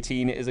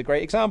 2018 is a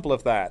great example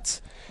of that.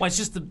 Well, it's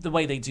just the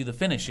way they do the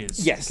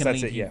finishes. Yes, can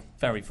that's leave it, you yeah.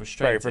 Very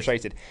frustrated. Very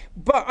frustrated.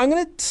 But I'm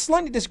going to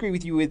slightly disagree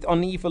with you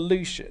on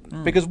Evolution,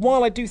 because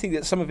while I do think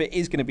that some of it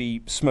is going to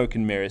be smoke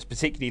and mirrors,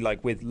 particularly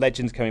like with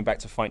legends coming back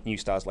to fight new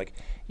stars like,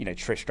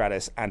 Trish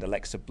Stratus and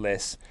Alexa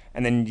Bliss,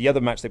 and then the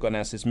other match they've got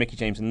announced is Mickie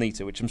James and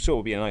Lita, which I'm sure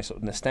will be a nice sort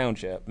of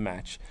nostalgia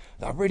match.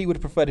 I really would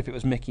have preferred if it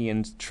was Mickie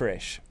and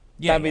Trish.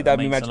 Yeah, that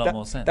makes a lot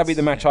more sense. That'd be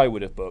the match I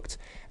would have booked.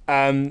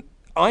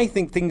 I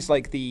think things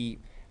like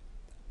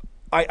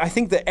I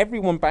think that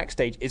everyone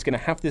backstage is going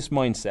to have this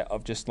mindset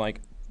of just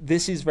like,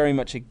 this is very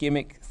much a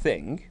gimmick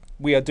thing.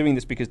 We are doing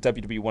this because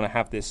WWE want to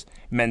have this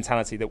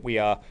mentality that we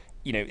are,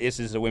 this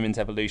is a women's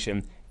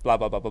evolution, blah,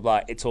 blah, blah, blah,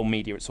 blah. It's all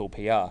media, it's all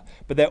PR.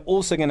 But they're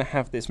also going to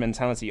have this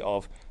mentality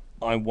of,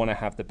 I want to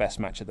have the best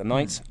match of the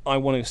night. I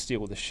want to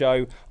steal the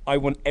show. I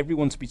want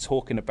everyone to be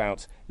talking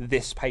about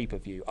this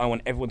pay-per-view. I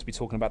want everyone to be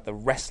talking about the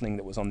wrestling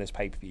that was on this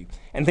pay-per-view.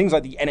 And things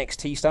like the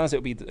NXT stars,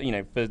 it'll be,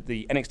 for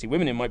the NXT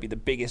women, it might be the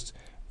biggest,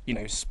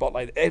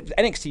 spotlight.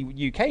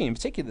 NXT UK in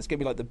particular, it's going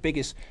to be like the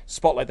biggest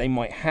spotlight they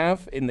might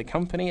have in the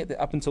company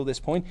up until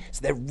this point.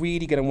 So they're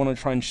really going to want to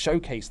try and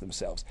showcase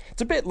themselves.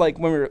 It's a bit like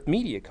when we were at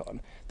MediaCon.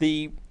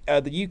 The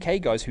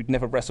UK guys who'd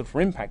never wrestled for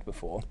Impact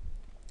before,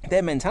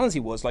 their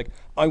mentality was like,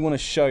 I want to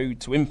show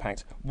to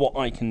Impact what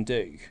I can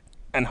do,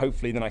 and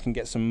hopefully then I can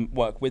get some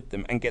work with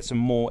them and get some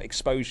more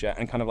exposure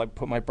and kind of like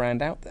put my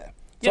brand out there.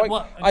 So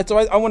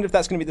I wonder if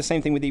that's going to be the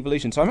same thing with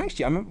Evolution. So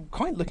I'm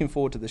quite looking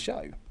forward to the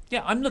show.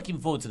 Yeah, I'm looking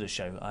forward to the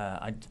show.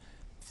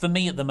 For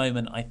me at the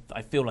moment,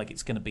 I feel like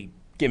it's going to be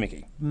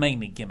gimmicky,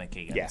 mainly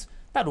gimmicky. And yeah,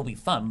 that'll be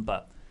fun,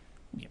 but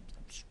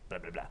blah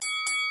blah blah.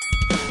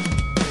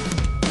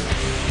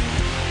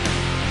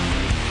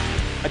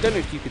 I don't know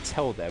if you could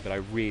tell there, but I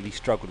really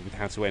struggled with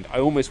how to end. I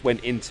almost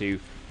went into,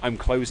 I'm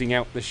closing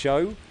out the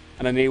show,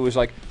 and I knew it was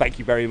like, thank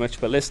you very much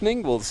for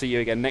listening, we'll see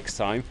you again next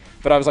time.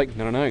 But I was like,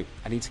 no,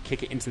 I need to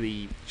kick it into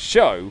the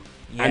show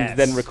and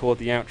then record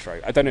the outro.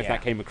 I don't know if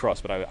that came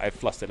across, but I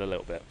flustered a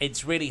little bit.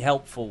 It's really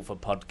helpful for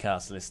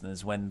podcast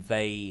listeners when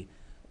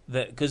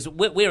because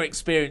we're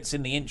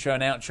experiencing the intro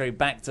and outro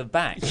back to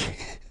back.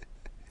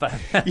 But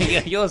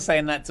you're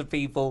saying that to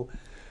people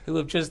who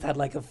have just had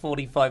like a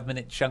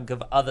 45-minute chunk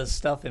of other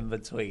stuff in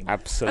between.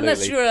 Absolutely.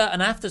 Unless you're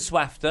an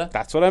after-swafter.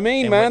 That's what I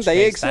mean, man.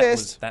 They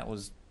exist. That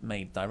was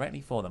made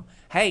directly for them.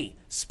 Hey,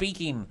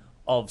 speaking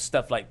of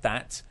stuff like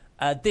that,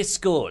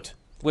 Discord.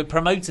 We're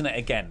promoting it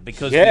again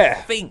because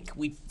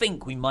we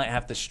think we might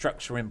have the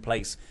structure in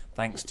place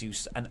thanks to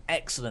an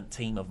excellent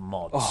team of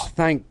mods. Oh,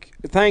 thank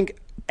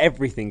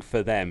everything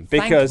for them,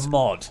 because thank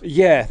Mod.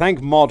 Yeah,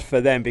 thank Mod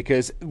for them,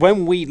 because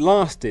when we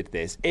last did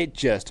this, it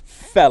just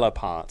fell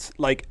apart.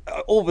 Like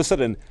all of a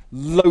sudden,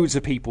 loads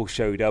of people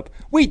showed up.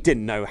 We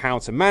didn't know how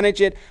to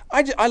manage it.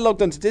 I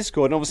logged onto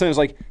Discord, and all of a sudden it was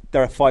like,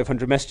 there are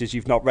 500 messages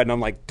you've not read, and I'm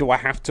like, do I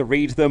have to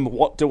read them?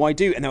 What do I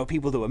do? And there were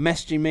people that were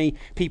messaging me,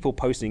 people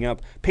posting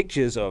up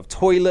pictures of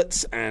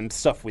toilets and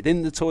stuff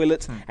within the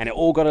toilet, and it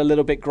all got a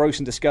little bit gross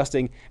and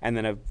disgusting. And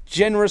then a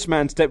generous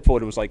man stepped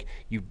forward and was like,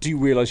 you do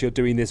realise you're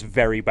doing this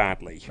very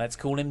badly. Let's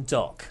call him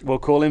Doc. We'll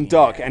call him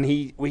Doc. And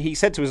he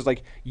said to us,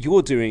 like,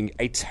 you're doing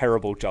a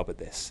terrible job at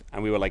this.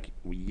 And we were like,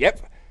 yep,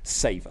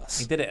 save us.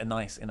 He did it in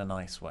a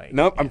nice way.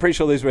 Nope, I'm pretty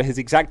sure those were his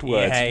exact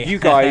words. Yeah. You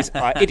guys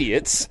are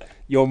idiots.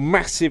 You're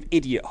massive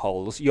idiot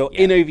holes. You're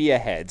in over your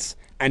heads.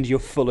 And you're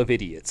full of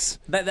idiots.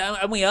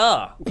 And we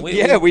are.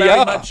 We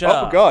are. Much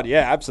are. Oh, God,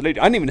 yeah, absolutely.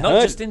 I hadn't even heard.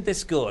 Not just in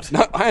Discord.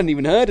 No, I hadn't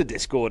even heard of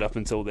Discord up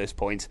until this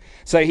point.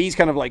 So he's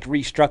kind of like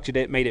restructured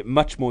it, made it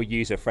much more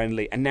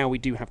user-friendly, and now we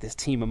do have this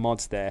team of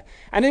mods there.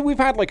 And then we've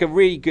had like a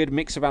really good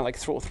mix of about like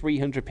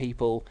 300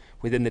 people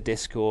within the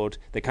Discord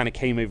that kind of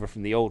came over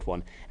from the old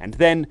one. And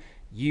then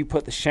you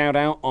put the shout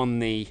out on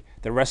the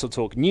Wrestle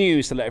Talk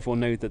News to let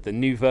everyone know that the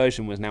new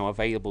version was now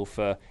available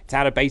it's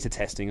out of beta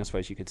testing, I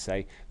suppose you could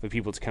say, for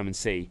people to come and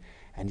see.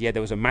 And yeah,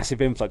 there was a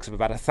massive influx of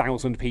about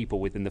 1,000 people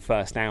within the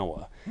first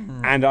hour.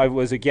 And I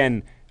was,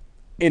 again,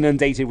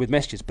 inundated with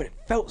messages, but it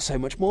felt so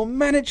much more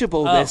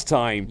manageable this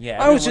time.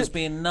 Yeah, I was just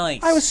being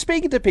nice. I was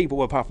speaking to people,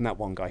 well, apart from that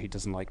one guy who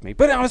doesn't like me,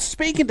 but I was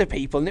speaking to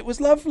people and it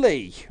was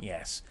lovely.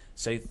 Yes.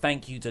 So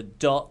thank you to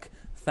Doc.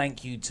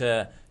 Thank you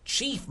to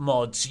Chief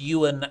Mods,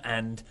 Ewan,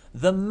 and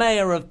the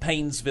Mayor of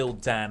Painesville,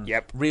 Dan.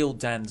 Yep. Real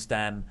Dan's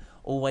Dan.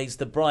 always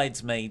the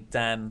bridesmaid,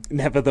 Dan.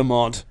 Never the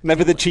mod.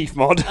 Never the chief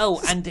mod.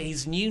 Oh, and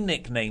his new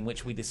nickname,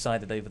 which we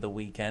decided over the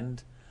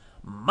weekend,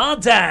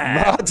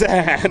 Mardan.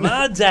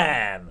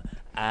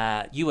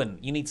 Ewan,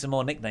 you need some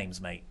more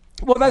nicknames, mate.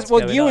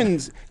 Well,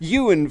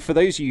 Ewan. For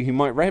those of you who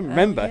might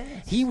remember,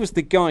 yes. He was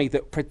the guy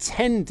that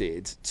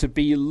pretended to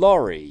be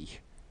Laurie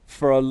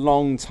for a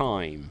long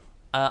time.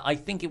 I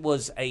think it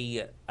was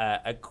a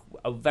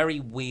very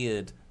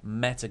weird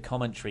meta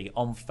commentary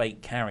on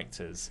fake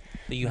characters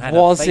that you had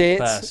a fake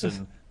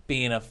person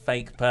being a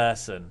fake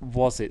person.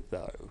 Was it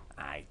though?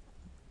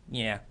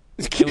 Yeah.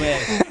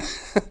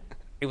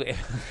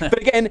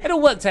 But again, it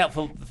all worked out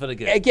for the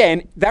good.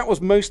 Again, that was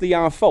mostly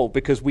our fault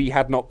because we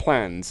had not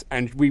planned,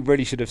 and we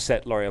really should have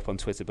set Laurie up on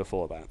Twitter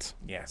before that.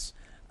 Yes.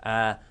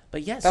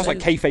 But yes, that was like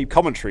kayfabe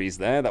commentaries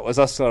there. That was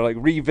us like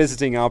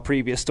revisiting our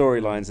previous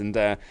storylines and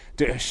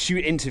do a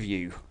shoot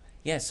interview.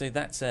 Yeah, so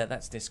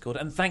that's Discord,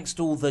 and thanks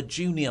to all the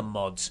junior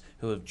mods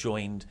who have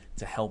joined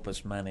to help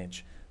us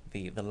manage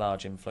the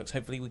large influx.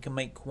 Hopefully, we can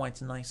make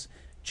quite a nice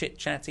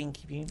chit-chatting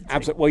community.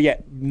 Absolutely. Well, yeah,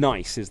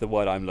 nice is the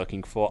word I'm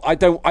looking for. I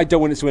don't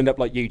want it to end up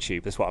like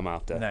YouTube. That's what I'm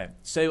after. No.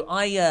 So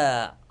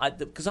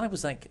because I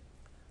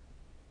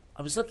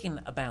was looking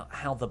about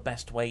how the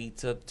best way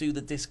to do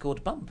the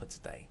Discord bumper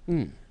today.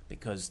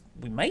 Because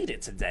we made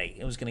it today.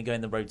 It was going to go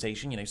in the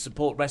rotation,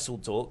 support Wrestle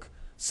Talk,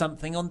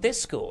 something on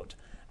Discord.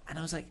 And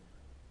I was like,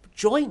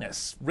 join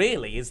us,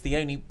 really, is the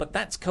only... But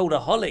that's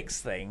Coldaholics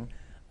thing.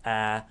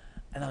 And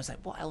I was like,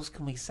 what else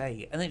can we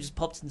say? And then it just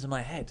popped into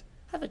my head.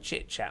 Have a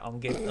chit-chat on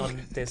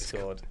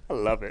Discord. I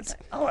love it.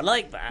 I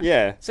like that.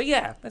 Yeah. So,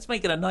 yeah, let's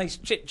make it a nice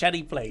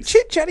chit-chatty place.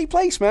 Chit-chatty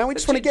place, man. We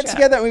just want to get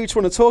together and we just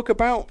want to talk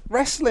about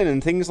wrestling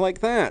and things like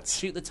that.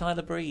 Shoot the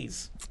Tyler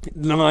Breeze.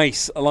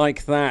 Nice. I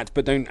like that.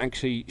 But don't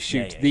actually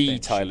shoot the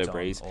Tyler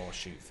Breeze. Or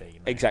shoot the... No.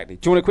 Exactly.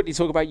 Do you want to quickly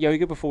talk about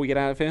yoga before we get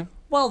out of here?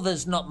 Well,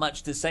 there's not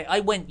much to say. I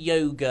went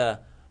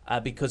yoga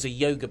because a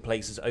yoga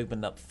place has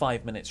opened up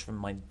 5 minutes from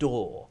my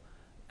door.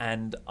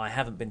 And I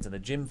haven't been to the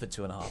gym for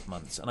 2.5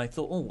 months. And I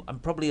thought, I'm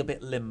probably a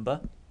bit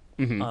limber,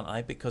 aren't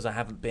I? Because I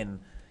haven't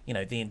been,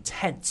 the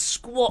intense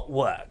squat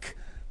work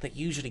that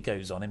usually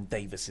goes on in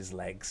Davis's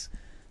legs.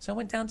 So I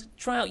went down to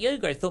try out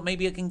yoga. I thought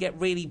maybe I can get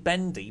really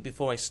bendy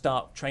before I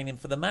start training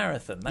for the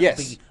marathon. That would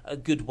be a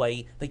good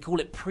way. They call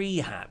it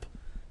prehab.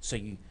 So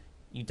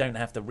you don't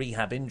have to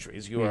rehab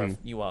injuries.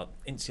 You are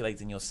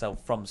insulating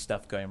yourself from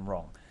stuff going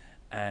wrong.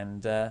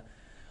 And...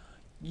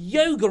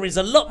 yoga is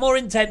a lot more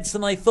intense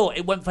than I thought.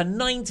 It went for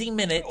 90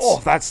 minutes. Oh,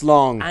 that's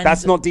long.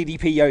 That's not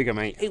DDP yoga,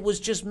 mate. It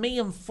was just me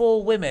and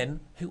 4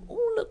 women who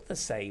all looked the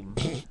same.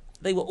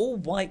 They were all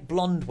white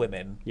blonde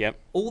women. Yep.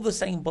 All the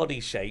same body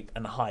shape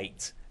and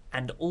height,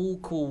 and all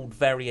called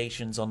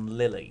variations on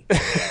Lily.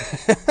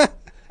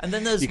 And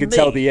then there's me. You can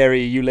tell the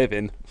area you live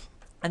in.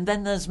 And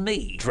then there's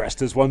me.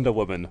 Dressed as Wonder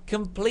Woman.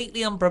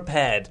 Completely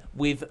unprepared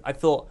I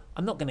thought,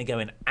 I'm not going to go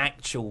in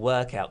actual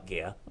workout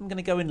gear. I'm going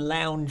to go in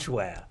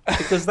loungewear.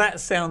 Because that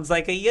sounds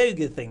like a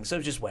yoga thing. So I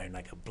was just wearing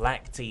like a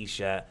black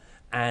T-shirt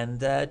and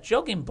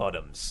jogging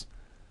bottoms.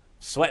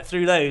 Sweat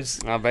through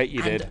those. I bet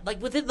you did.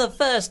 Like within the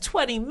first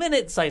 20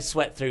 minutes, I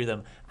sweat through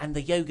them. And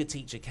the yoga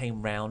teacher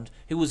came round,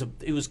 who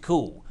was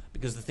cool.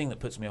 Because the thing that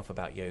puts me off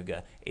about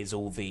yoga is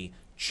all the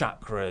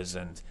chakras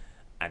and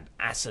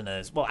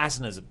asanas. Well,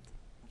 asanas are...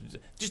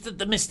 just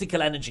the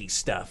mystical energy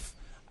stuff,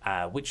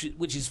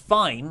 which is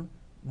fine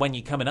when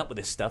you're coming up with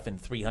this stuff in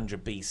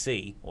 300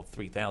 BC or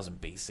 3000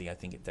 BC, I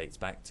think it dates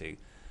back to.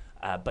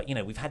 But,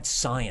 we've had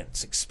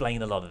science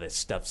explain a lot of this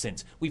stuff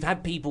since. We've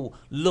had people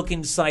look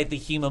inside the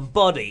human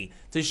body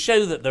to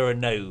show that there are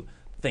no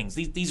things.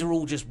 These are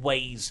all just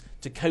ways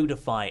to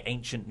codify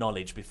ancient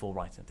knowledge before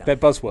writing it down. They're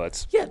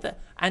buzzwords. Yeah, they're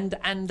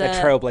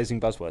trailblazing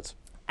buzzwords.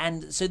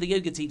 And so the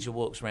yoga teacher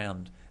walks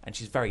around and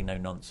she's very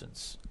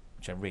no-nonsense,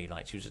 which I really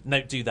liked. She was just,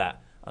 no, do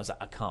that. I was like,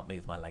 I can't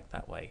move my leg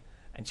that way.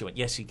 And she went,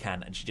 yes, you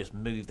can. And she just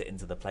moved it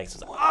into the place. I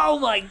was like, oh,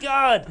 my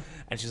God.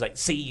 And she's like,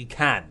 see, you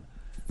can.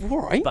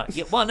 All right. But,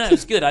 yeah, well, no, it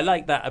was good. I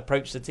like that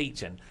approach to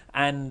teaching.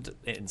 And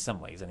in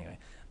some ways, anyway.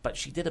 But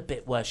she did a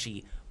bit where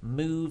she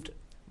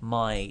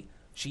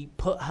she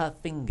put her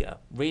finger,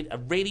 a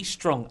really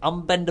strong,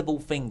 unbendable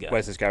finger.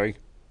 Where's this going?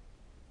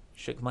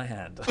 Shook my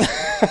hand.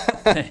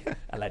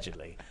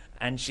 Allegedly.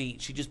 And she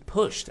just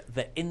pushed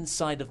the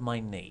inside of my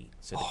knee.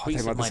 So the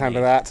crease I don't like of the my sound knee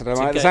of that. I don't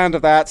like the sound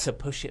of that. To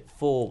push it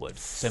forward.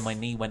 So my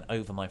knee went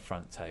over my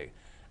front toe.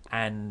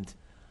 And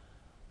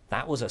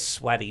that was a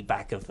sweaty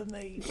back of the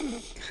knee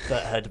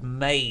that had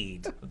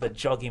made the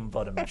jogging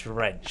bottom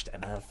drenched.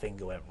 And her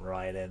finger went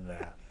right in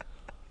there.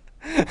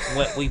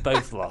 We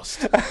both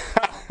lost.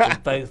 We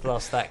both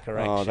lost that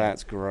correction. Oh,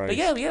 that's great. But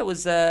yeah,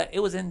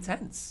 it was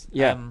intense.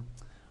 Yeah.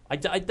 I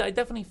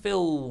definitely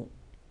feel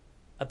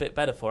a bit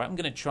better for it. I'm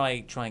going to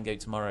try and go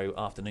tomorrow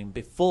afternoon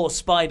before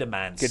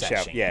Spider-Man's Good session.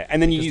 shout, yeah.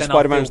 And then you use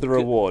Spider-Man as the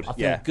reward. I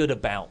feel good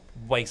about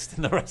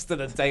wasting the rest of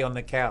the day on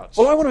the couch.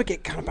 Well, I want to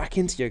get kind of back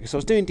into yoga. So I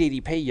was doing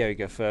DDP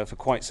yoga for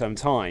quite some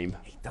time.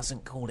 He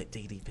doesn't call it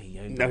DDP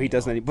yoga. No, he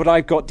doesn't. But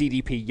I've got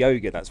DDP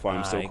yoga. That's why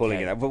I'm still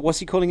calling it that. But what's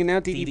he calling it now?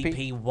 DDP?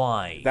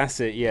 DDPY. That's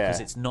it, yeah.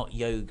 Because it's not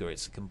yoga.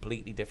 It's a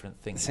completely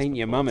different thing. It's ain't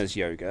your mama's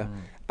yoga.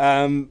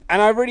 And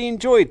I really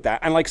enjoyed that.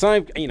 And like,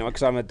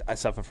 because I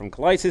suffer from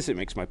colitis, it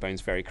makes my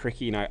bones very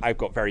cricky, and I've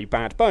got very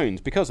bad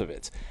bones because of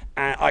it.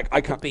 And I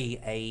can't. Could be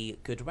a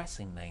good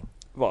wrestling name.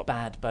 What?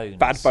 Bad Bones.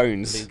 Bad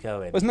Bones. Luke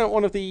Owen. Wasn't that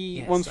one of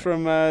the ones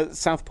from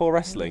Southpaw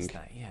Wrestling?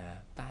 Yeah,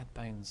 Bad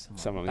Bones.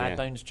 Someone, Bad yeah.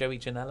 Bones Joey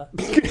Janela.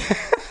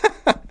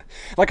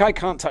 Like, I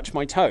can't touch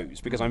my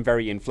toes because I'm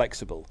very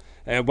inflexible.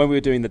 When we were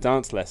doing the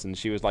dance lesson,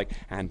 she was like,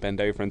 and bend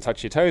over and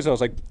touch your toes. I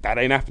was like, that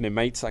ain't happening,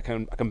 mates. I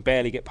can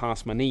barely get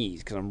past my knees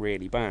because I'm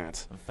really bad.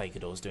 And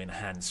Fakador's doing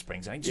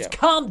handsprings. Just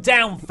calm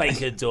down,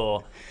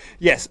 Fakador.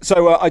 Yes,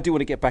 so I do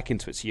want to get back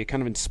into it. So you're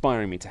kind of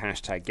inspiring me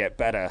to #get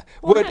better.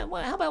 Well,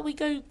 how about we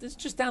go, it's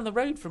just down the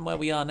road from where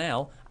we are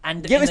now.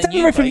 And yeah, it's down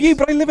the road from you,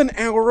 but I live an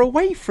hour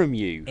away from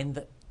you.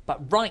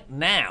 But right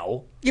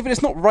now... Yeah, but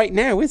it's not right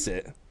now, is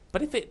it?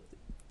 But if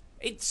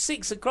it's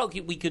 6 o'clock.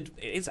 It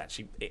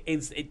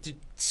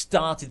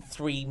started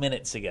 3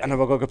 minutes ago. And I've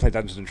got to go play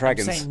Dungeons and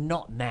Dragons. I'm saying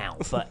not now,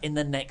 but in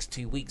the next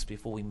 2 weeks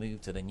before we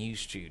move to the new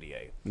studio.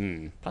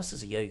 Plus,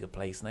 there's a yoga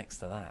place next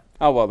to that.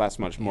 Oh, well, that's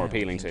much more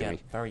appealing to me.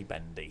 Very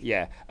bendy.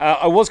 Yeah.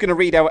 I was going to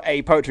read out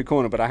a poetry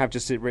corner, but I have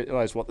just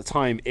realised what the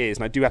time is,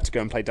 and I do have to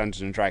go and play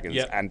Dungeons and Dragons,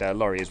 and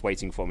Laurie is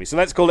waiting for me. So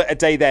let's call it a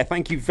day there.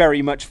 Thank you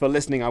very much for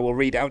listening. I will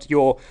read out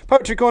your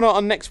poetry corner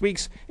on next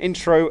week's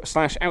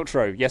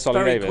intro/outro. Yes,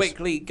 Ollie Davis. Very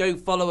quickly, go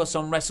follow us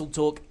on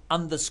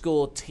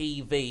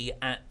WrestleTalk_TV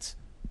at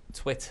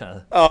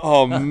Twitter.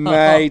 Oh,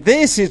 mate,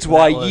 this is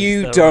why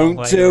you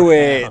don't do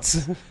it.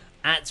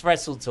 At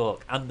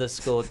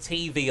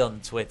WrestleTalk_TV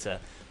on Twitter,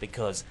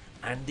 because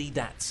Andy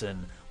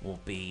Datson will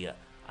be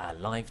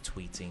live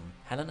tweeting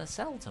Hell in a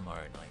Cell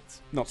tomorrow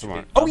night. Not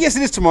tomorrow. Oh, yes,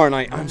 it is tomorrow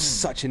night. I'm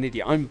such an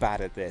idiot. I'm bad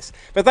at this.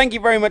 But thank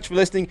you very much for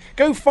listening.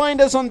 Go find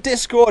us on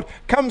Discord.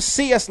 Come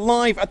see us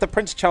live at the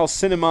Prince Charles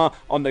Cinema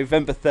on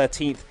November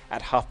 13th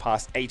at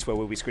 8:30, where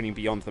we'll be screening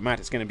Beyond the Mat.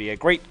 It's going to be a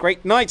great,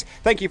 great night.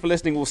 Thank you for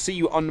listening. We'll see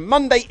you on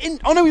Monday.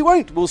 Oh, no, we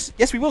won't.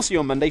 Yes, we will see you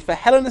on Monday for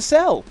Hell in a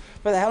Cell,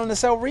 for the Hell in a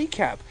Cell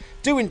recap.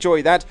 Do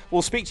enjoy that.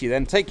 We'll speak to you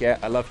then. Take care.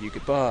 I love you.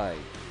 Goodbye.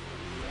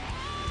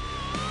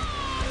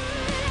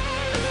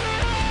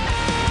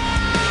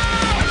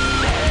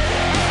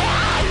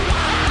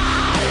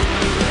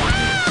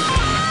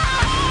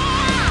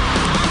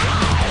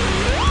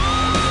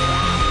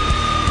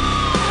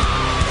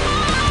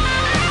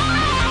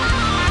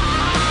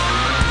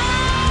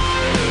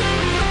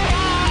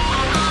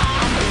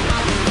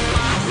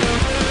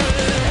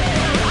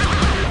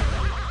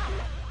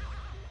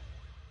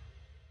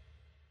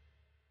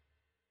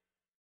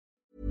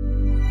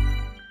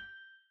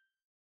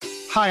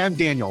 Hi, I'm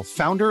Daniel,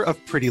 founder of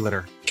Pretty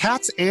Litter.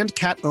 Cats and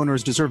cat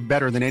owners deserve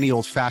better than any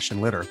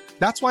old-fashioned litter.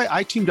 That's why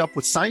I teamed up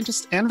with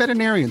scientists and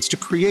veterinarians to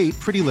create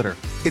Pretty Litter.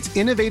 Its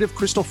innovative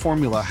crystal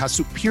formula has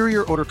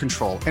superior odor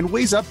control and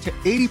weighs up to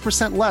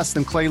 80% less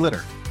than clay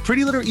litter.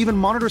 Pretty Litter even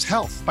monitors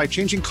health by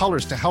changing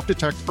colors to help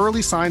detect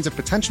early signs of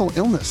potential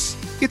illness.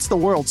 It's the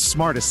world's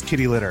smartest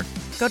kitty litter.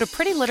 Go to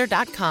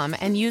prettylitter.com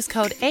and use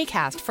code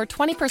ACAST for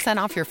 20%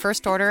 off your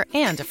first order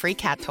and a free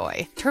cat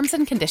toy. Terms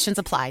and conditions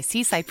apply.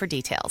 See site for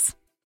details.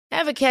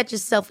 Ever catch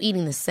yourself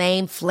eating the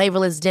same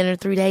flavorless dinner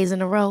 3 days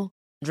in a row?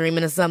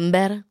 Dreaming of something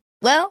better?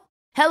 Well,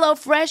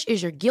 HelloFresh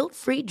is your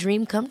guilt-free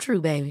dream come true,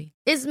 baby.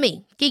 It's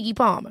me, Keke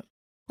Palmer.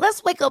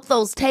 Let's wake up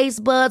those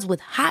taste buds with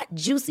hot,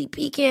 juicy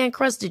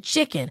pecan-crusted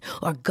chicken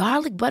or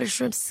garlic butter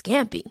shrimp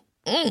scampi.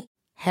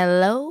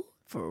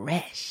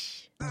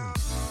 HelloFresh.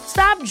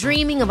 Stop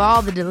dreaming of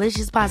all the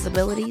delicious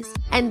possibilities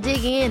and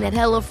dig in at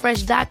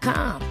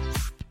HelloFresh.com.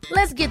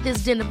 Let's get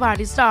this dinner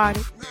party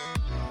started.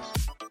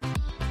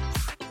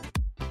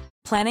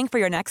 Planning for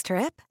your next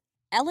trip?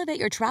 Elevate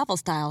your travel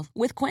style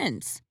with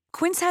Quince.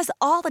 Quince has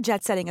all the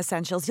jet-setting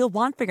essentials you'll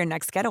want for your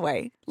next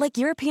getaway, like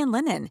European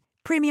linen,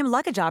 premium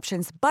luggage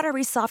options,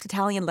 buttery soft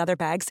Italian leather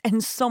bags,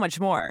 and so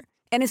much more.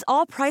 And is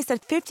all priced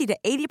at 50 to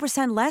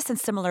 80% less than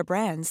similar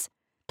brands.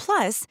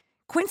 Plus,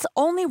 Quince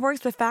only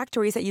works with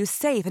factories that use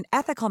safe and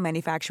ethical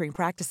manufacturing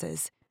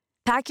practices.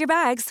 Pack your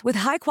bags with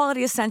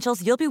high-quality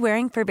essentials you'll be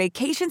wearing for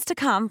vacations to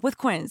come with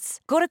Quince.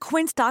 Go to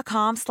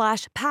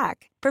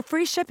quince.com/pack for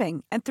free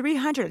shipping and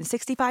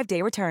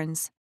 365-day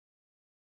returns.